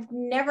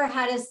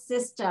had a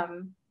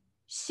system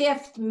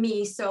shift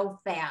me so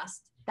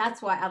fast.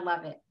 That's why I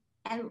love it.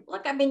 And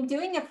look, I've been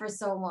doing it for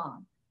so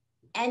long.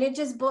 And it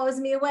just blows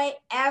me away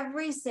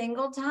every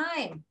single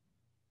time.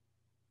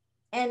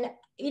 And,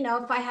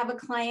 if I have a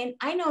client,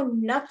 I know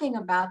nothing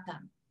about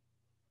them.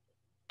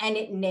 And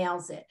it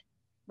nails it,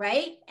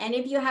 right? And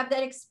if you have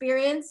that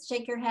experience,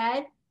 shake your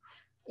head.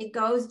 It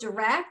goes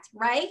direct,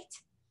 right?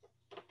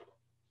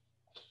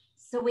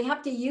 So we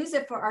have to use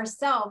it for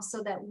ourselves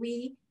so that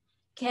we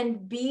can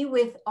be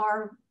with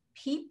our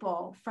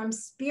people from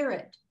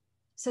spirit,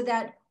 so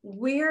that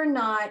we're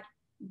not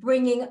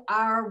bringing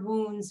our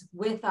wounds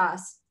with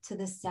us to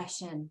the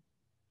session.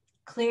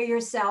 Clear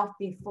yourself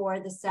before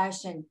the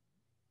session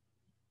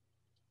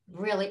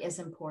really is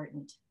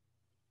important.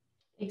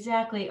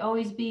 Exactly.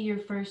 Always be your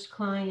first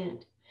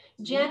client.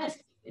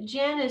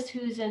 Janice,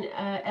 who's an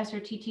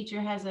SRT teacher,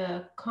 has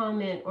a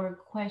comment or a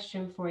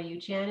question for you.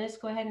 Janice,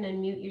 go ahead and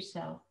unmute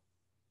yourself.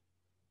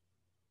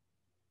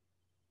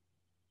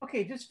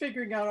 Okay, just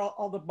figuring out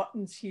all the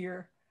buttons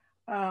here.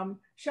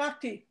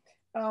 Shakti,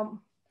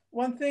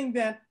 one thing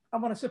that I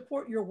want to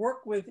support your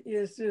work with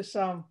is this,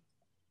 I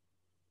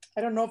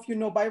don't know if you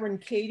know Byron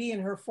Katie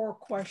and her 4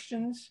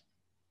 questions.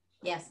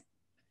 Yes.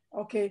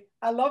 Okay,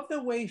 I love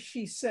the way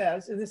she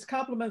says, and this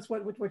complements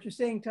what you're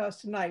saying to us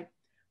tonight.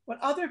 What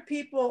other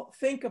people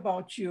think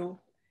about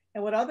you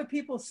and what other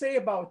people say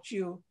about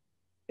you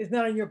is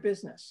none of your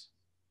business.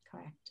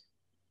 Correct.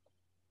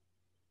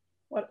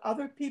 what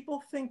other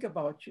people think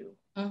about you,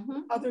 Mm-hmm.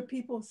 other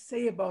people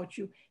say about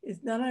you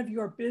is none of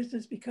your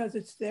business because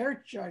it's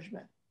their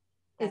judgment.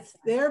 It's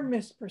their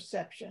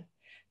misperception.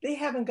 They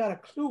haven't got a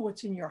clue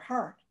what's in your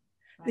heart.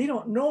 They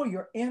don't know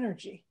your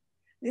energy.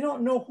 They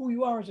don't know who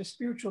you are as a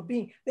spiritual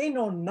being. They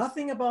know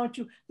nothing about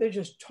you. They're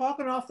just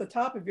talking off the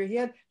top of your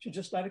head, so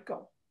just let it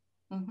go.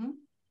 Mm-hmm.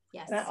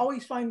 Yes. And I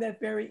always find that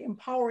very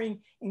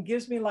empowering and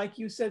gives me, like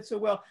you said so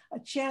well, a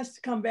chance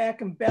to come back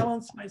and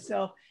balance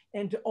myself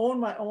and to own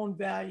my own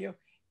value.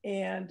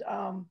 And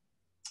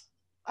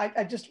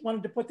I just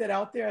wanted to put that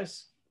out there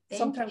as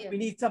sometimes we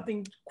need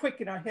something quick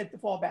in our head to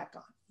fall back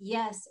on.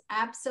 Yes,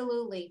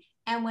 absolutely.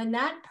 And when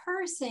that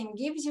person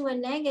gives you a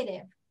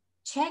negative,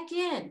 check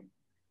in.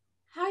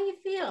 How you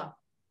feel?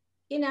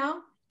 You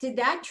know, did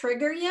that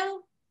trigger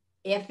you?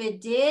 If it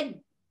did,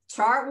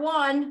 chart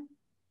 1.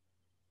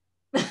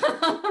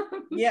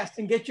 Yes,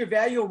 and get your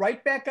value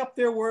right back up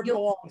there where it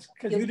belongs.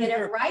 You'll you get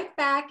it right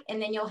back, and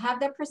then you'll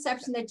have that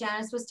perception that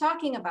Janice was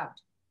talking about.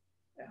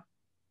 Yeah.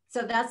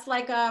 So that's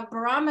like a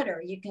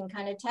barometer. You can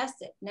kind of test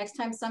it. Next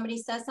time somebody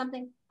says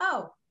something,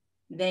 oh,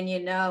 then you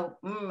know,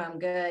 I'm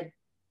good.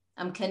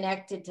 I'm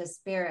connected to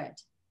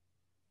spirit.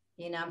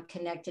 You know, I'm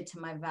connected to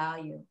my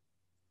value.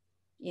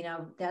 You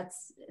know,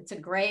 it's a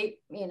great,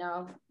 you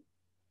know,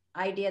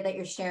 idea that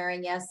you're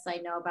sharing. Yes, I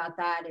know about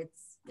that.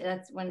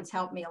 That's when it's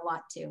helped me a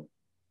lot too.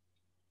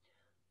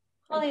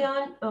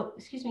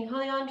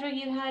 Hollyandra,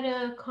 you had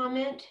a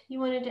comment you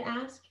wanted to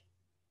ask?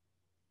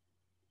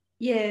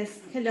 Yes,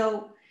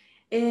 hello.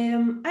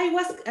 I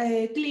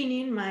was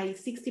cleaning my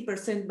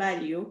 60%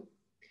 value.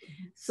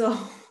 So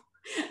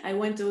I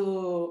went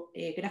to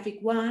graphic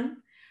 1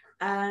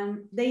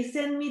 and they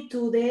sent me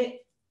to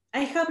I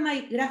have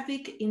my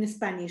graphic in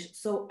Spanish,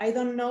 so I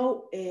don't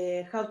know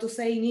how to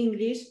say in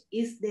English.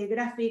 Is the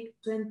graphic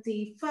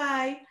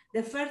 25?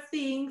 The first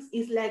thing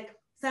is like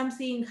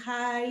something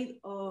high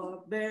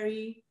or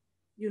very,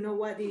 you know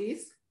what it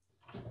is?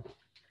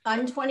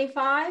 On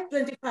 25?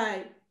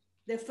 25,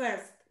 the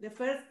first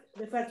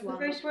one. The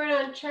first word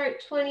on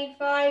chart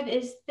 25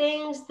 is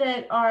things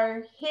that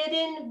are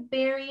hidden,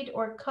 buried,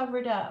 or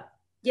covered up.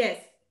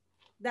 Yes,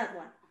 that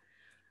one.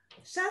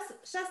 Just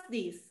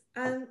this.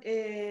 And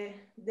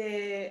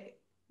they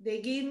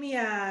give me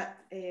a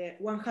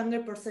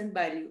 100%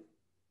 value.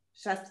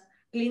 Just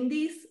clean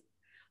this.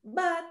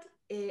 But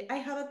I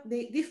have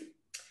this.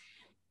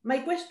 My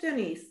question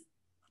is,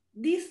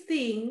 these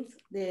things,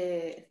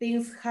 the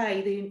things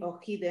hiding or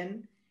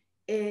hidden,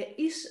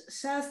 is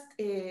just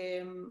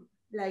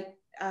like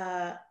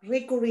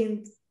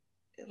recurrent,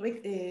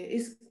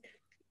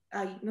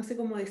 no sé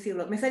cómo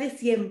decirlo, me sale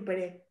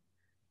siempre.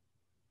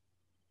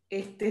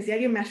 Si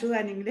alguien me ayuda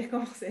en inglés,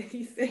 ¿cómo se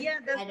dice? Yeah,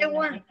 that's the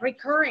one,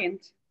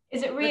 recurrent.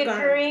 Is it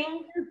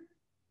reoccurring?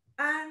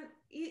 And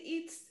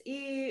it's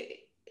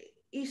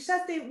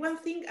just one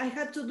thing I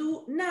had to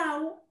do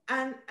now,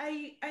 and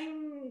I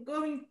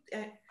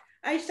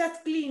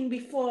just cleaned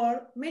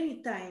before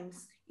many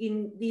times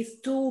in these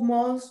 2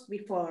 months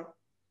before.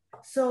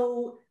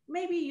 So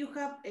maybe you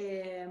have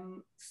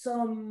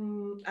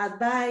some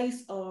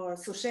advice or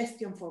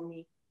suggestion for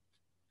me.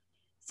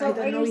 So I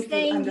don't know if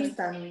you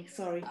understand me,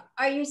 sorry.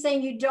 Are you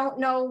saying you don't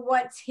know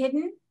what's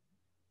hidden?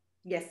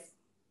 Yes.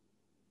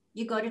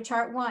 You go to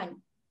chart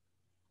 1.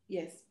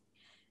 Yes.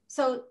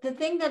 So the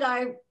thing that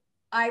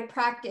I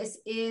practice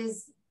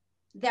is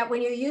that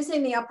when you're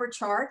using the upper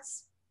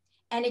charts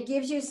and it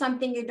gives you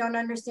something you don't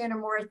understand or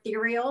more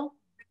ethereal,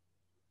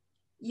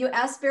 you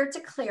ask Spirit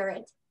to clear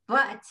it.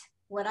 But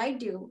what I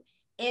do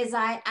is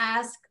I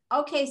ask,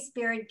 okay,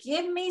 Spirit,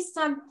 give me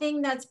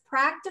something that's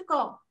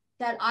practical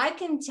that I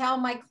can tell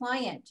my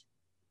client.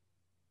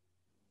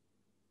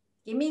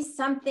 Give me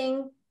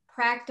something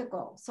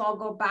practical. So I'll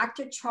go back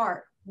to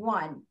chart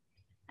 1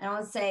 and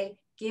I'll say,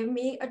 give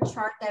me a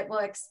chart that will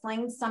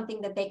explain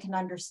something that they can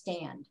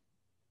understand.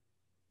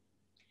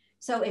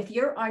 So if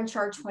you're on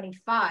chart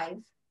 25,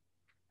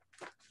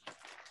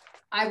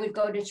 I would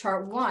go to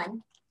chart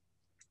 1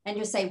 and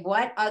just say,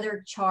 what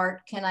other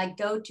chart can I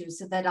go to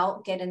so that I'll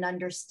get an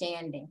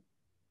understanding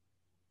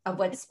of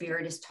what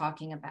Spirit is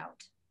talking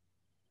about?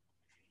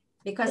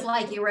 Because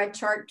like you were at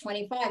chart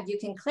 25, you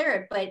can clear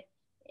it, but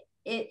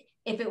if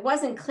it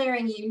wasn't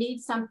clearing, you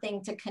need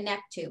something to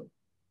connect to.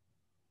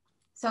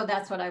 So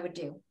that's what I would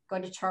do. Go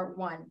to chart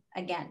 1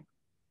 again.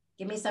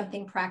 Give me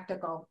something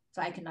practical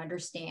so I can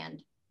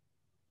understand.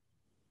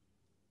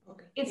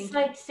 Okay. It's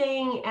like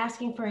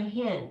asking for a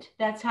hint.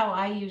 That's how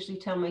I usually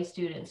tell my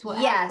students.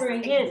 Well, yes, ask for a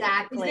hint.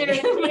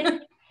 exactly.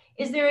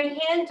 Is there a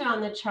hint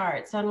on the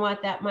charts on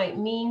what that might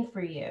mean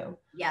for you?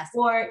 Yes.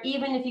 Or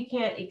even if you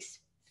can't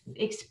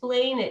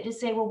explain it, just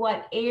say, well,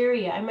 what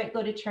area? I might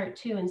go to chart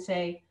 2 and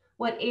say,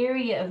 what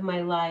area of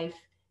my life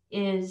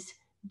is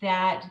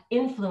that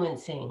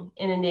influencing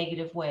in a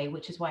negative way,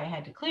 which is why I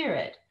had to clear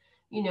it,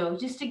 you know,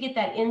 just to get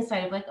that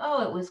insight of like,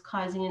 oh, it was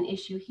causing an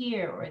issue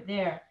here or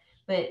there.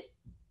 But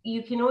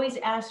you can always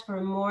ask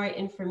for more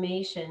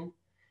information.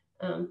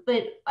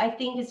 But I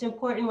think it's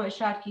important what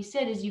Shakti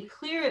said is you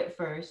clear it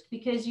first,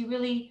 because you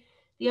really,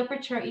 the upper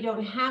chart, you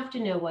don't have to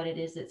know what it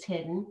is that's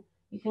hidden.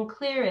 You can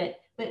clear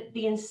it, but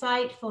the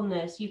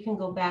insightfulness, you can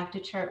go back to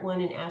chart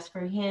 1 and ask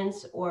for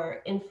hints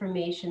or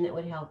information that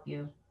would help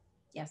you.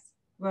 Yes.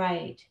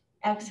 Right.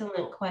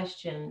 Excellent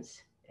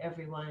questions,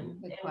 everyone.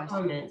 Good And question.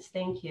 comments.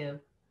 Thank you.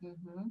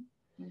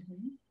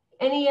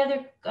 Any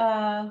other,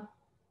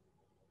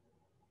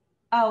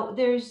 oh,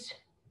 there's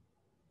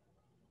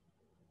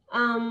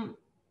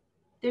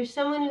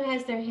someone who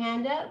has their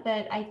hand up,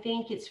 but I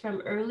think it's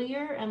from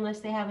earlier,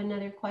 unless they have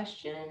another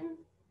question.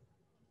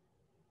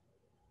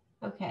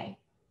 Okay.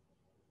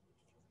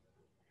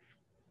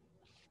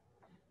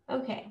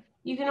 Okay.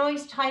 You can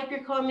always type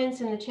your comments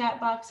in the chat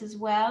box as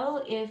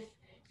well if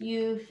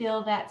you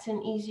feel that's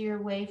an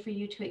easier way for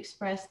you to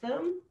express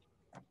them.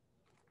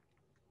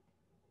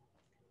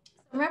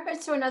 In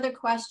reference to another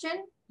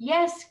question,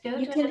 yes,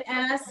 you can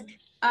ask,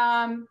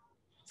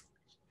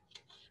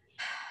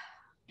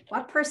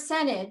 what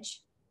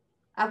percentage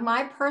of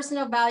my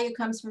personal value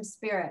comes from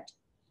spirit?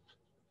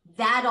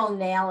 That'll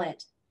nail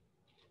it.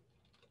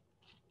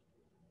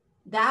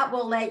 That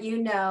will let you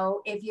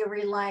know if you're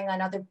relying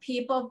on other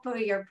people for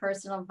your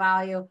personal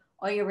value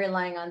or you're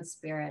relying on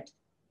spirit.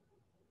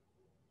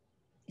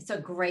 It's a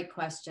great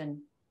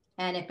question.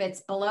 And if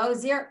it's below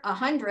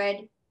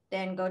 100,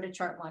 then go to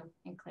chart 1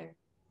 and clear.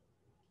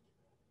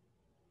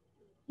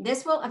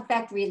 This will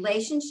affect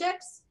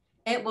relationships.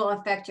 It will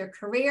affect your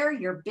career,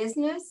 your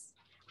business,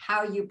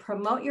 how you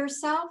promote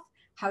yourself,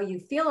 how you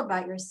feel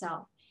about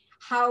yourself,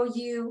 how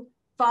you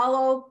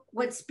follow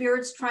what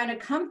spirit's trying to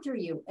come through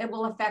you. It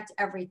will affect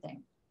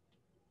everything.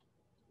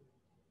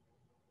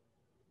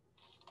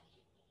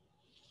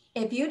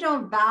 If you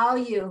don't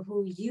value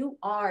who you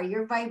are,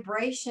 your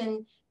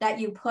vibration that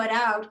you put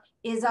out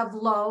is of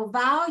low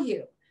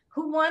value.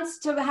 Who wants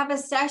to have a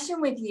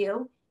session with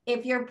you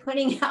if you're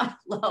putting out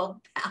low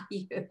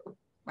value,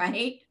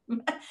 right?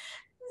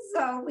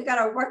 So we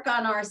got to work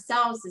on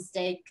ourselves to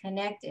stay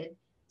connected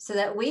so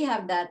that we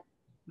have that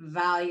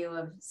value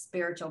of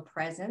spiritual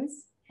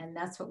presence. And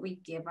that's what we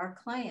give our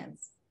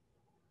clients,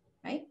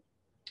 right?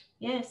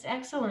 Yes,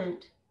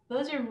 excellent.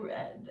 Those are,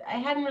 I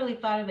hadn't really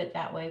thought of it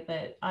that way,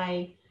 but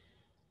I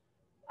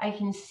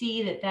can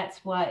see that that's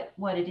what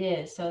it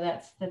is. So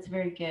that's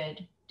very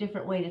good.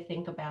 Different way to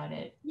think about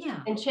it.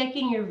 Yeah. And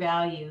checking your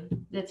value.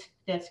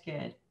 That's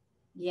good.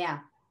 Yeah.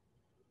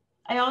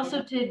 I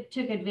also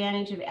took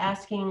advantage of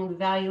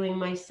valuing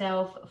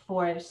myself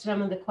for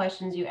some of the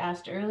questions you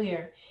asked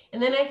earlier. And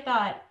then I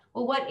thought,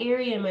 well, what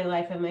area in my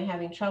life am I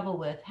having trouble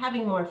with?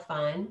 Having more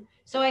fun.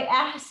 So I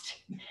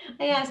asked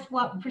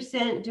what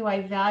 % do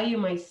I value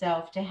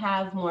myself to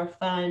have more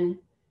fun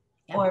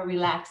or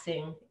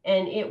relaxing?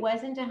 And it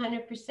wasn't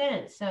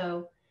 100%.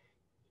 So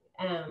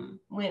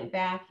went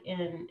back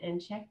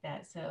and checked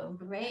that. So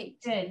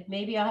great. Good.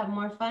 Maybe I'll have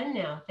more fun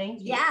now.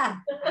 Thank you. Yeah.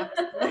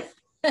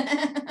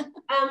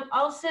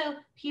 Also,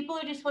 people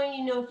are just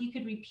wanting to know if you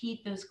could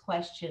repeat those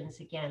questions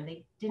again.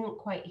 They didn't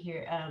quite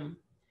hear.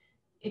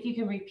 If you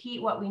can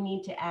repeat what we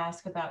need to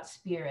ask about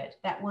spirit,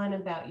 that one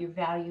about your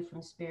value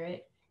from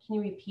spirit. Can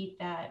you repeat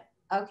that?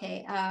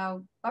 Okay.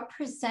 What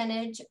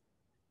percentage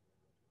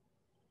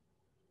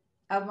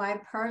of my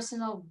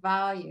personal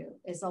value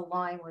is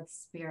aligned with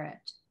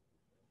spirit?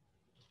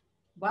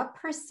 What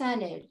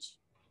percentage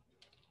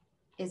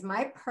is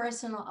my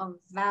personal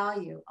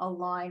value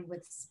aligned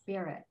with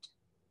spirit?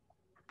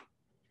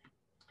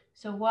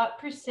 So what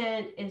 %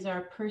 is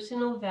our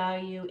personal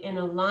value in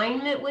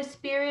alignment with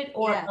spirit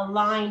or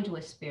aligned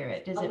with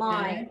spirit? Does it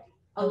matter?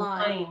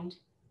 Aligned.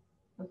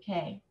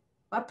 Okay.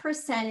 What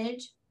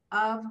percentage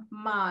of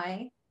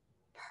my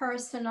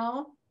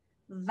personal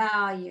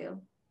value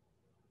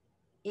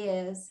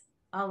is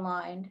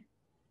aligned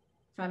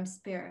from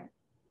spirit?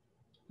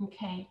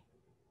 Okay.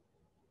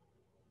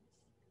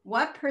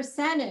 What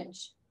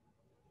percentage,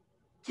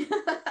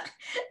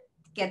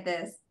 get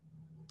this,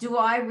 do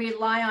I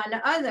rely on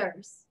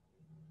others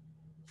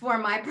for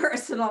my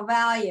personal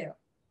value?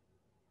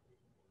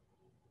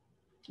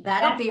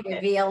 That'll be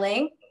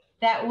revealing.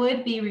 That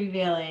would be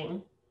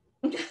revealing.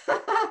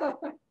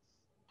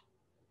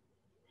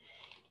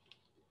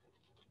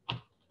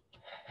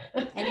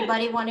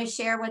 Anybody want to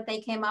share what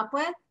they came up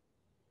with?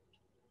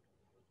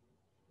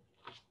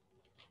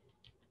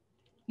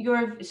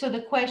 So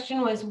the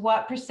question was,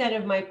 what %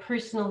 of my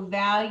personal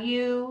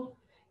value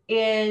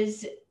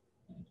is?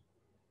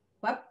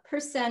 What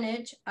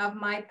percentage of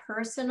my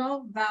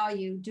personal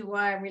value do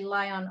I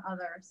rely on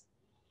others?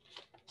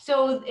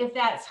 So if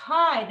that's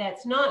high,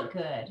 that's not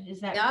good. Is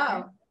that no?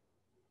 Correct?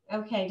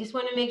 Okay, just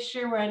want to make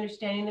sure we're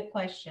understanding the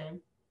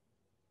question.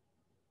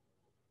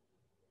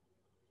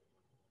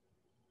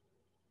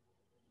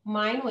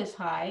 Mine was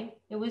high.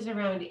 It was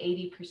around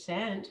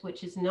 80%,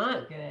 which is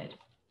not good.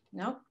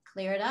 Nope,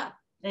 clear it up.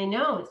 I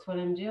know, it's what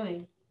I'm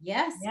doing.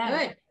 Yes,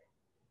 good.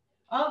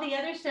 All the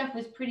other stuff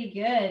was pretty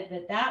good,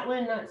 but that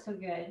one, not so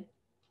good.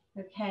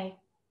 Okay.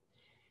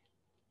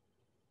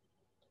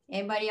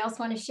 Anybody else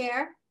want to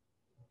share?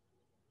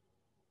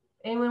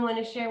 Anyone want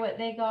to share what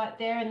they got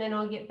there? And then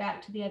I'll get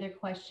back to the other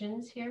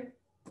questions here.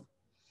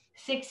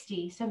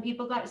 60. Some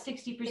people got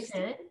 60%.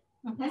 60.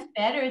 That's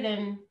better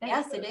than...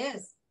 Yes, it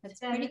is. That's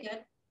pretty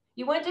good.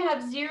 You want to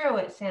have 0,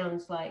 it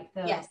sounds like,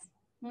 though. Yes.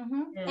 Yeah.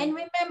 And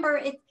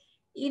remember,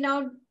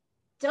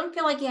 don't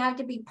feel like you have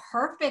to be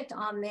perfect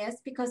on this,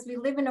 because we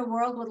live in a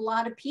world with a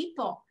lot of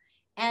people,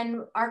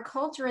 and our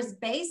culture is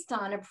based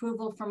on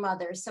approval from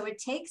others. So it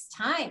takes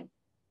time.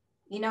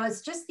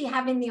 It's just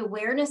having the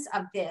awareness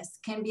of this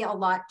can be a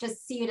lot.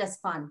 Just see it as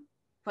fun,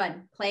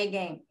 play a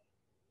game,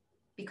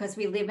 because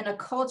we live in a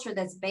culture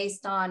that's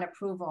based on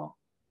approval.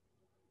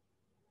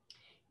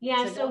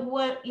 Yeah. So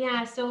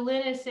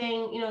Lynn is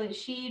saying, that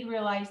she'd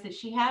realized that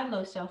she had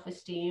low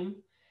self-esteem,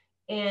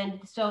 and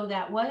so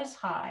that was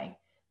high.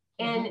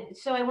 And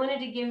so I wanted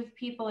to give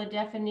people a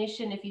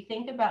definition. If you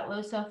think about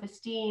low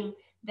self-esteem,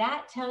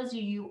 that tells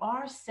you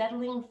are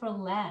settling for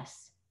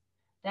less.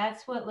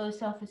 That's what low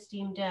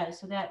self-esteem does.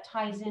 So that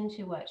ties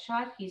into what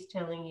Shakti's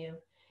telling you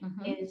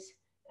is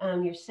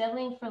you're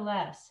settling for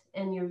less,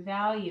 and your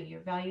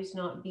value's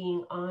not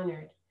being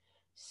honored.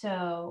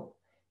 So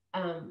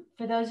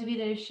for those of you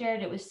that have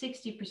shared, it was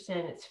 60%,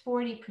 it's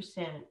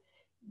 40%.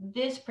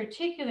 This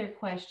particular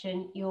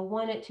question, you'll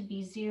want it to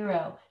be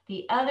 0.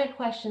 The other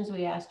questions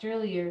we asked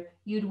earlier,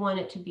 you'd want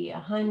it to be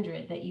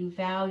 100, that you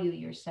value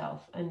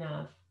yourself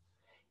enough.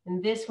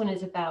 And this one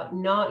is about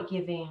not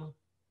giving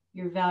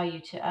your value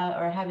to,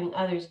 or having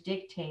others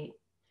dictate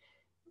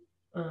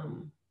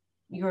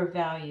your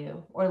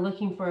value, or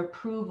looking for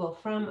approval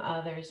from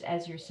others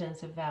as your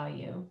sense of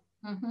value.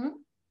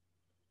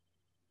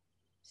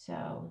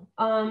 So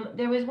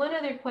there was one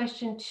other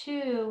question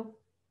too.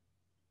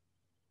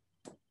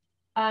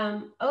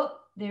 Oh,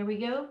 there we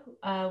go.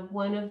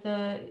 One of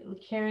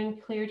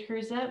Karen cleared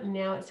hers up.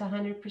 Now it's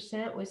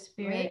 100% with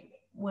Spirit. Right.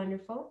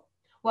 Wonderful.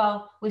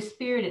 Well, with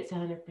Spirit, it's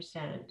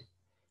 100%.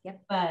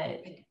 Yep.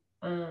 But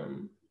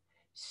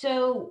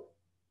so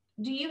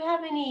do you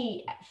have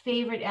any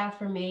favorite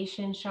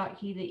affirmation,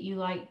 Shakti, that you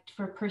like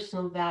for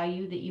personal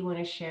value that you want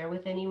to share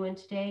with anyone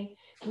today?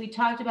 We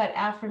talked about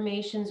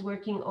affirmations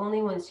working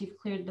only once you've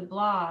cleared the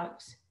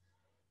blocks.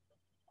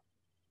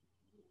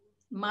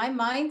 My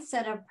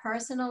mindset of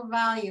personal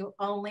value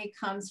only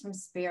comes from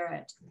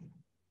Spirit.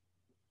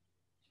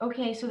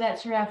 Okay, so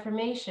that's your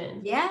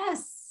affirmation.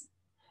 Yes.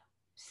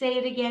 Say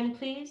it again,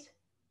 please.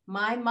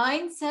 My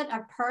mindset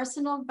of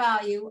personal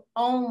value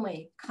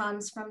only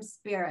comes from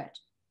Spirit.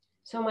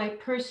 So my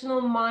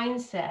personal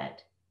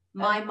mindset.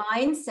 My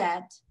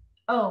mindset.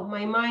 Oh,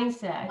 my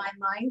mindset. My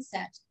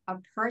mindset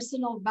of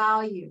personal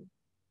value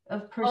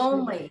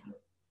only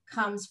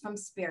comes from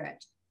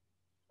Spirit.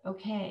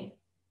 Okay.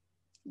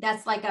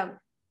 That's like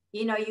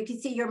you can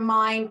see your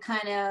mind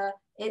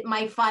it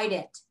might fight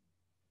it.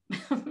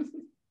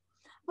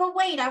 Well,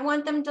 wait, I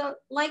want them to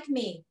like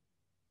me.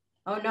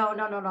 Oh, no.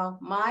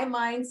 My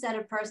mindset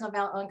of personal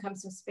value only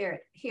comes from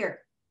Spirit.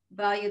 Here,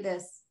 value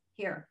this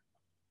here.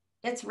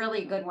 It's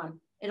really a good one.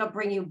 It'll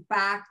bring you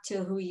back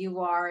to who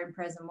you are in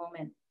present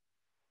moment,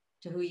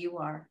 to who you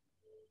are.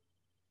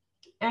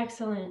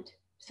 Excellent.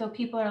 So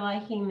people are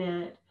liking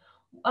that.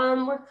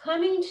 We're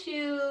coming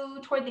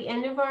toward the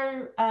end of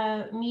our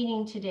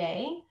meeting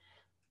today.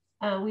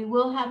 We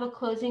will have a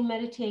closing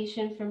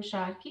meditation from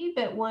Shakti,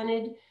 but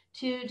wanted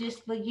to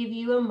just give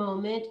you a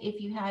moment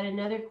if you had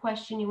another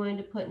question you wanted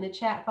to put in the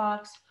chat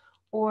box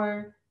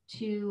or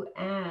to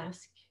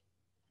ask.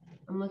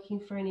 I'm looking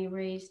for any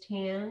raised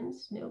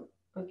hands. Nope.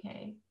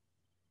 Okay.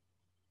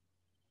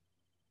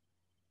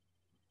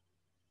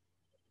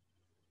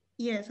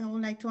 Yes, I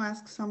would like to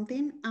ask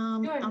something.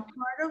 Sure. A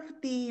part of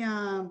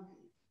the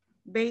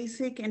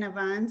basic and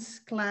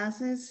advanced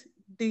classes,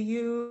 do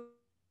you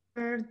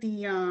or do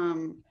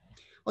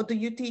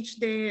you teach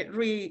the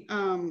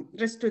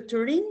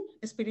restructuring,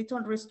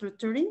 spiritual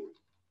restructuring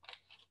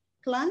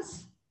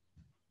class?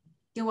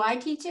 Do I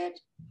teach it?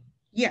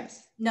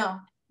 Yes.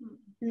 No.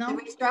 No. The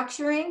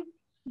restructuring?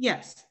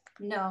 Yes.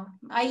 No.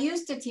 I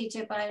used to teach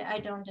it, but I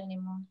don't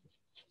anymore.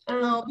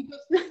 No,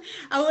 because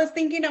I was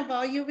thinking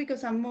about you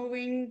because I'm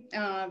moving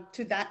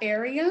to that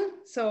area,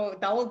 so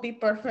that would be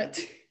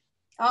perfect.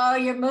 Oh,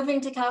 you're moving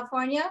to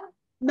California?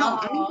 No,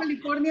 I'm in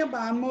California,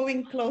 but I'm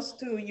moving close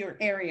to your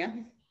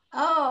area.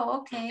 Oh,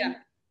 okay. Yeah.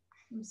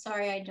 I'm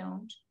sorry, I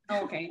don't.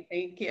 Okay,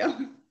 thank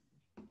you.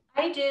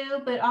 I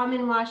do, but I'm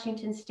in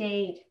Washington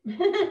State.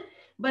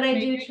 But I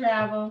do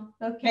travel.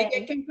 Okay. Maybe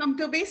I can come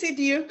to visit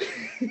you.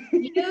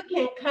 You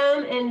can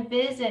come and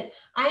visit.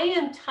 I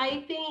am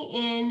typing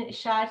in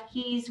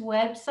Shakti's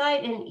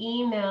website and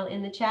email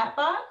in the chat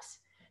box,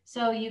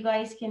 so you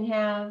guys can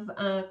have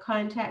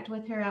contact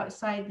with her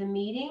outside the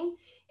meeting.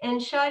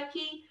 And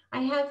Shakti,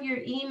 I have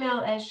your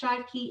email as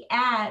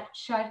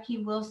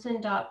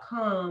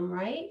shakti@shaktiwilson.com,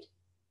 right?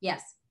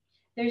 Yes.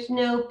 There's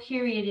no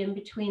period in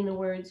between the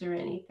words or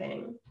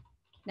anything.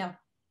 No.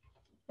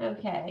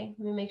 Okay,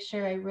 let me make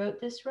sure I wrote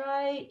this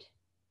right.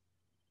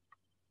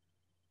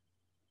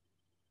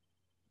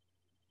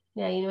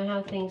 Yeah, you know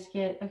how things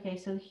get. Okay,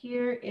 so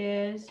here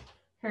is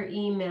her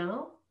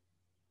email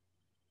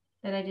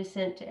that I just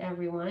sent to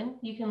everyone.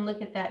 You can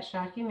look at that,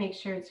 Shakti, make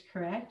sure it's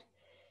correct.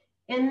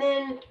 And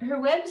then her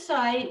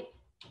website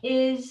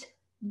is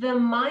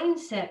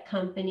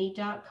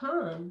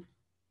themindsetcompany.com.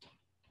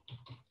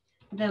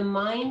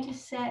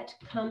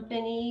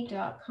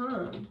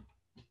 themindsetcompany.com.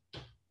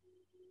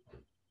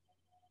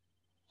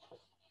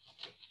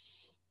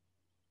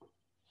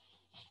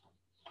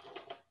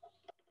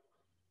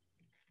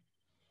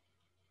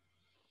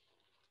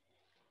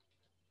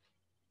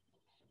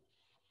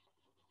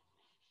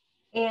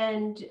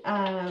 And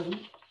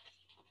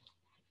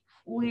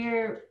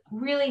we're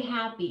really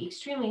happy,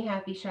 extremely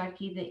happy,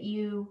 Shakti, that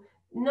you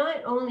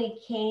not only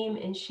came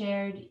and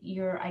shared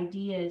your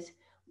ideas,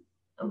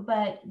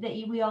 but that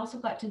we also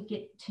got to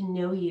get to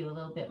know you a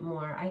little bit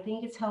more. I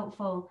think it's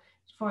helpful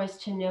for us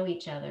to know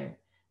each other.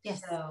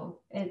 Yes. So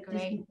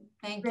Great.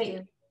 Thank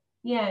you.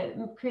 Yeah,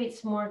 it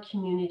creates more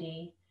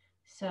community.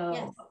 So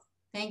yes.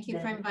 Thank you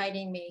for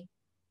inviting me.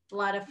 A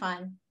lot of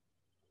fun.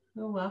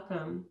 You're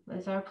welcome.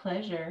 It's our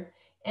pleasure.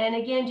 And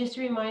again, just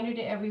a reminder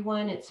to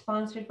everyone, it's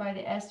sponsored by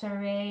the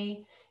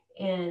SRA,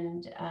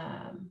 and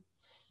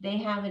they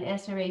have an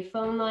SRA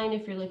phone line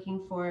if you're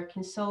looking for a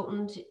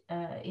consultant,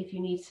 if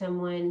you need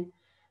someone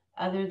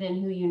other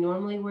than who you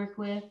normally work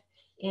with,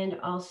 and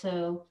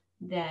also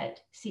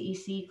that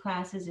CEC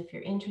classes, if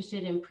you're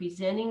interested in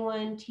presenting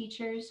one,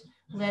 teachers,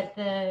 let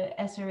the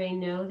SRA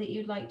know that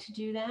you'd like to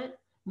do that.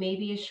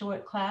 Maybe a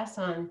short class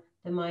on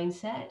the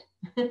mindset.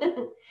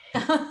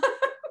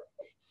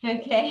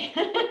 Okay,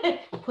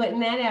 putting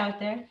that out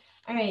there.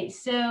 All right,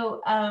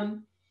 so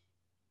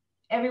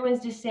everyone's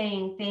just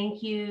saying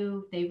thank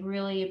you. They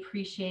really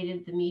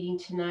appreciated the meeting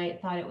tonight,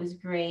 thought it was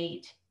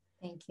great.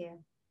 Thank you.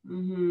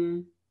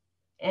 Mm-hmm.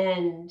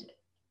 And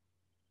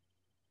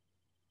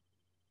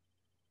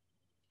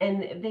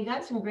they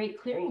got some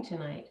great clearing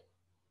tonight.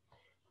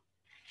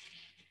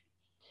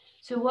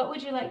 So what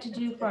would you like to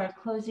do for our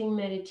closing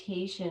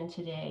meditation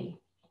today,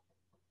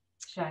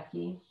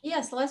 Shakti?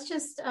 Yes, let's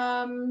just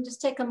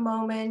take a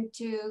moment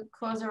to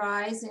close our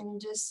eyes and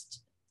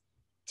just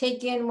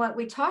take in what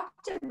we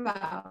talked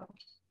about.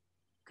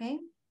 Okay,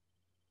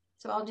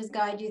 so I'll just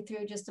guide you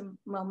through just a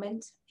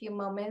moment, a few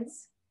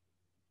moments.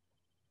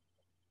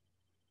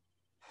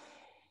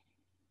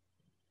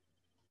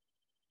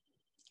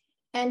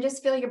 And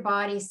just feel your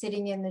body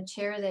sitting in the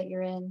chair that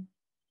you're in.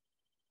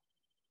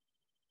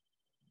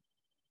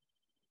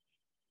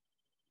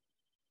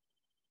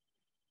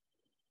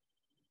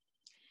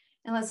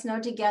 And let's know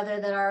together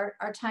that our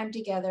time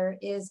together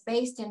is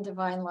based in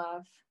divine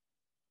love.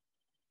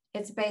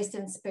 It's based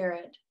in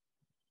spirit.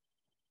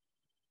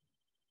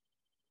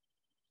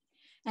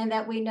 And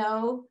that we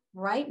know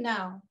right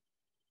now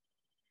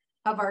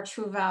of our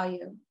true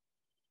value.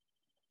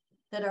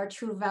 That our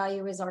true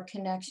value is our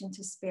connection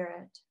to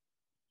spirit.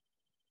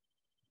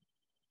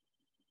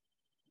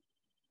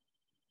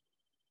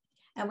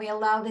 And we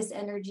allow this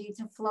energy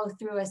to flow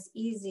through us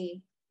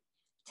easy,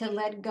 to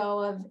let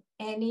go of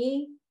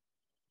any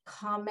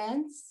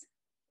comments,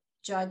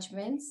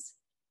 judgments,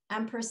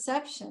 and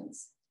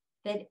perceptions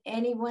that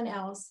anyone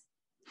else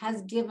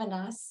has given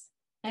us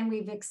and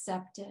we've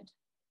accepted.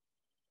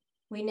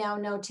 We now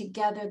know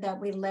together that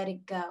we let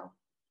it go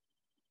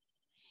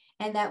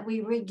and that we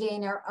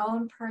regain our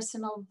own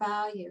personal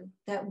value,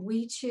 that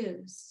we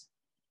choose,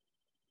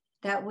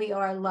 that we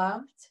are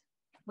loved,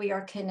 we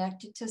are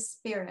connected to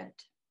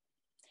spirit,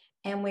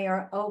 and we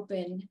are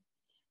open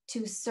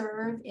to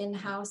serve in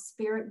how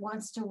spirit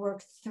wants to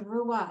work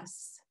through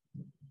us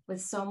with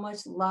so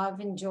much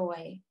love and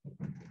joy.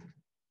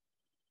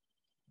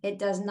 It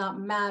does not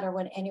matter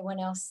what anyone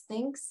else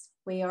thinks.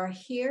 We are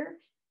here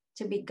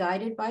to be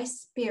guided by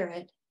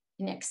spirit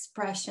in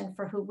expression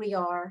for who we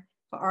are,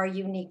 for our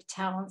unique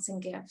talents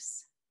and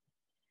gifts.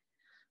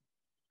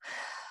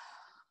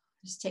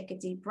 Just take a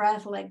deep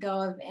breath, let go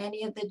of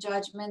any of the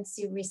judgments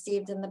you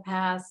received in the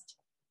past,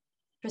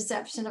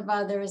 perception of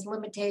others,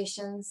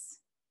 limitations.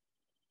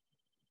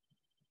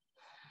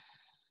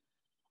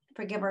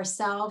 Forgive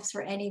ourselves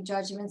for any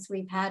judgments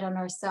we've had on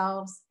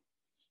ourselves,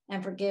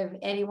 and forgive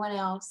anyone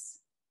else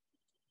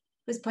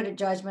who's put a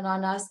judgment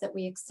on us that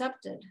we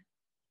accepted.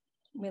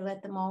 We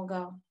let them all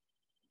go.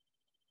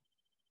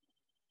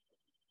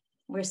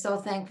 We're so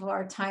thankful for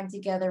our time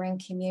together in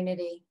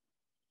community.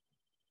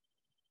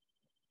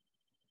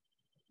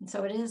 And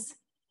so it is.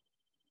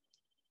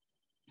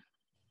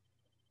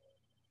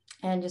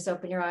 And just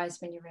open your eyes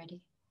when you're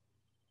ready.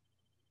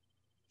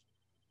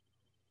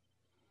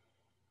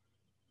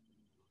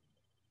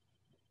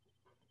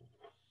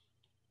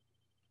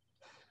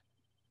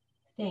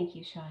 Thank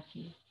you,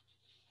 Shakti.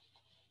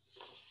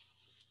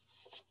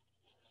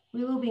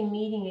 We will be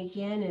meeting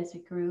again as a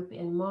group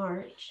in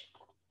March.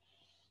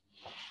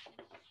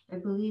 I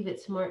believe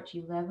it's March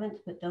 11th,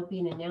 but there'll be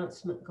an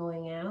announcement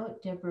going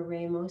out. Deborah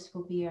Ramos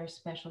will be our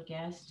special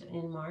guest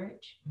in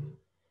March.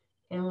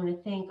 And I want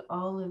to thank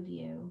all of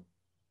you.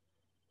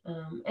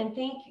 And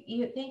thank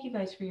you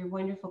guys for your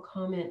wonderful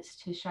comments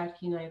to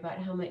Shakti and I about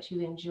how much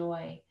you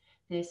enjoy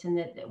this, and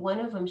that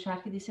one of them,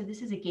 Shakti, they said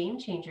this is a game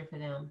changer for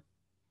them.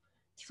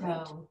 So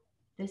right.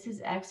 This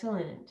is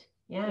excellent.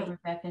 Yeah, Great.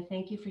 Rebecca,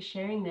 thank you for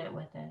sharing that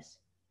with us.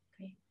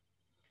 Great.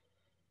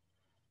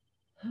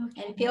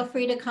 Okay. And feel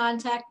free to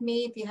contact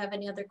me if you have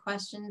any other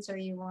questions or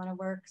you want to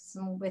work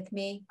with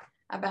me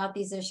about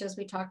these issues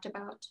we talked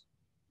about.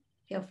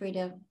 feel free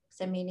to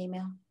send me an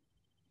email.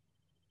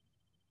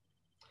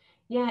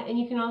 Yeah, and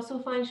you can also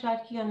find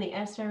Shakti on the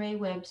SRA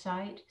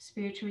website,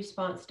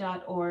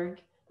 spiritualresponse.org,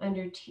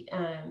 under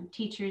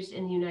teachers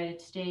in the United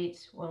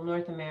States, well,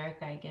 North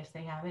America, I guess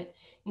they have it,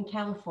 in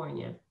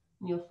California.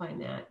 You'll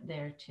find that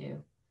there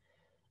too.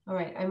 All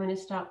right, I'm going to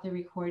stop the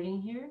recording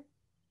here.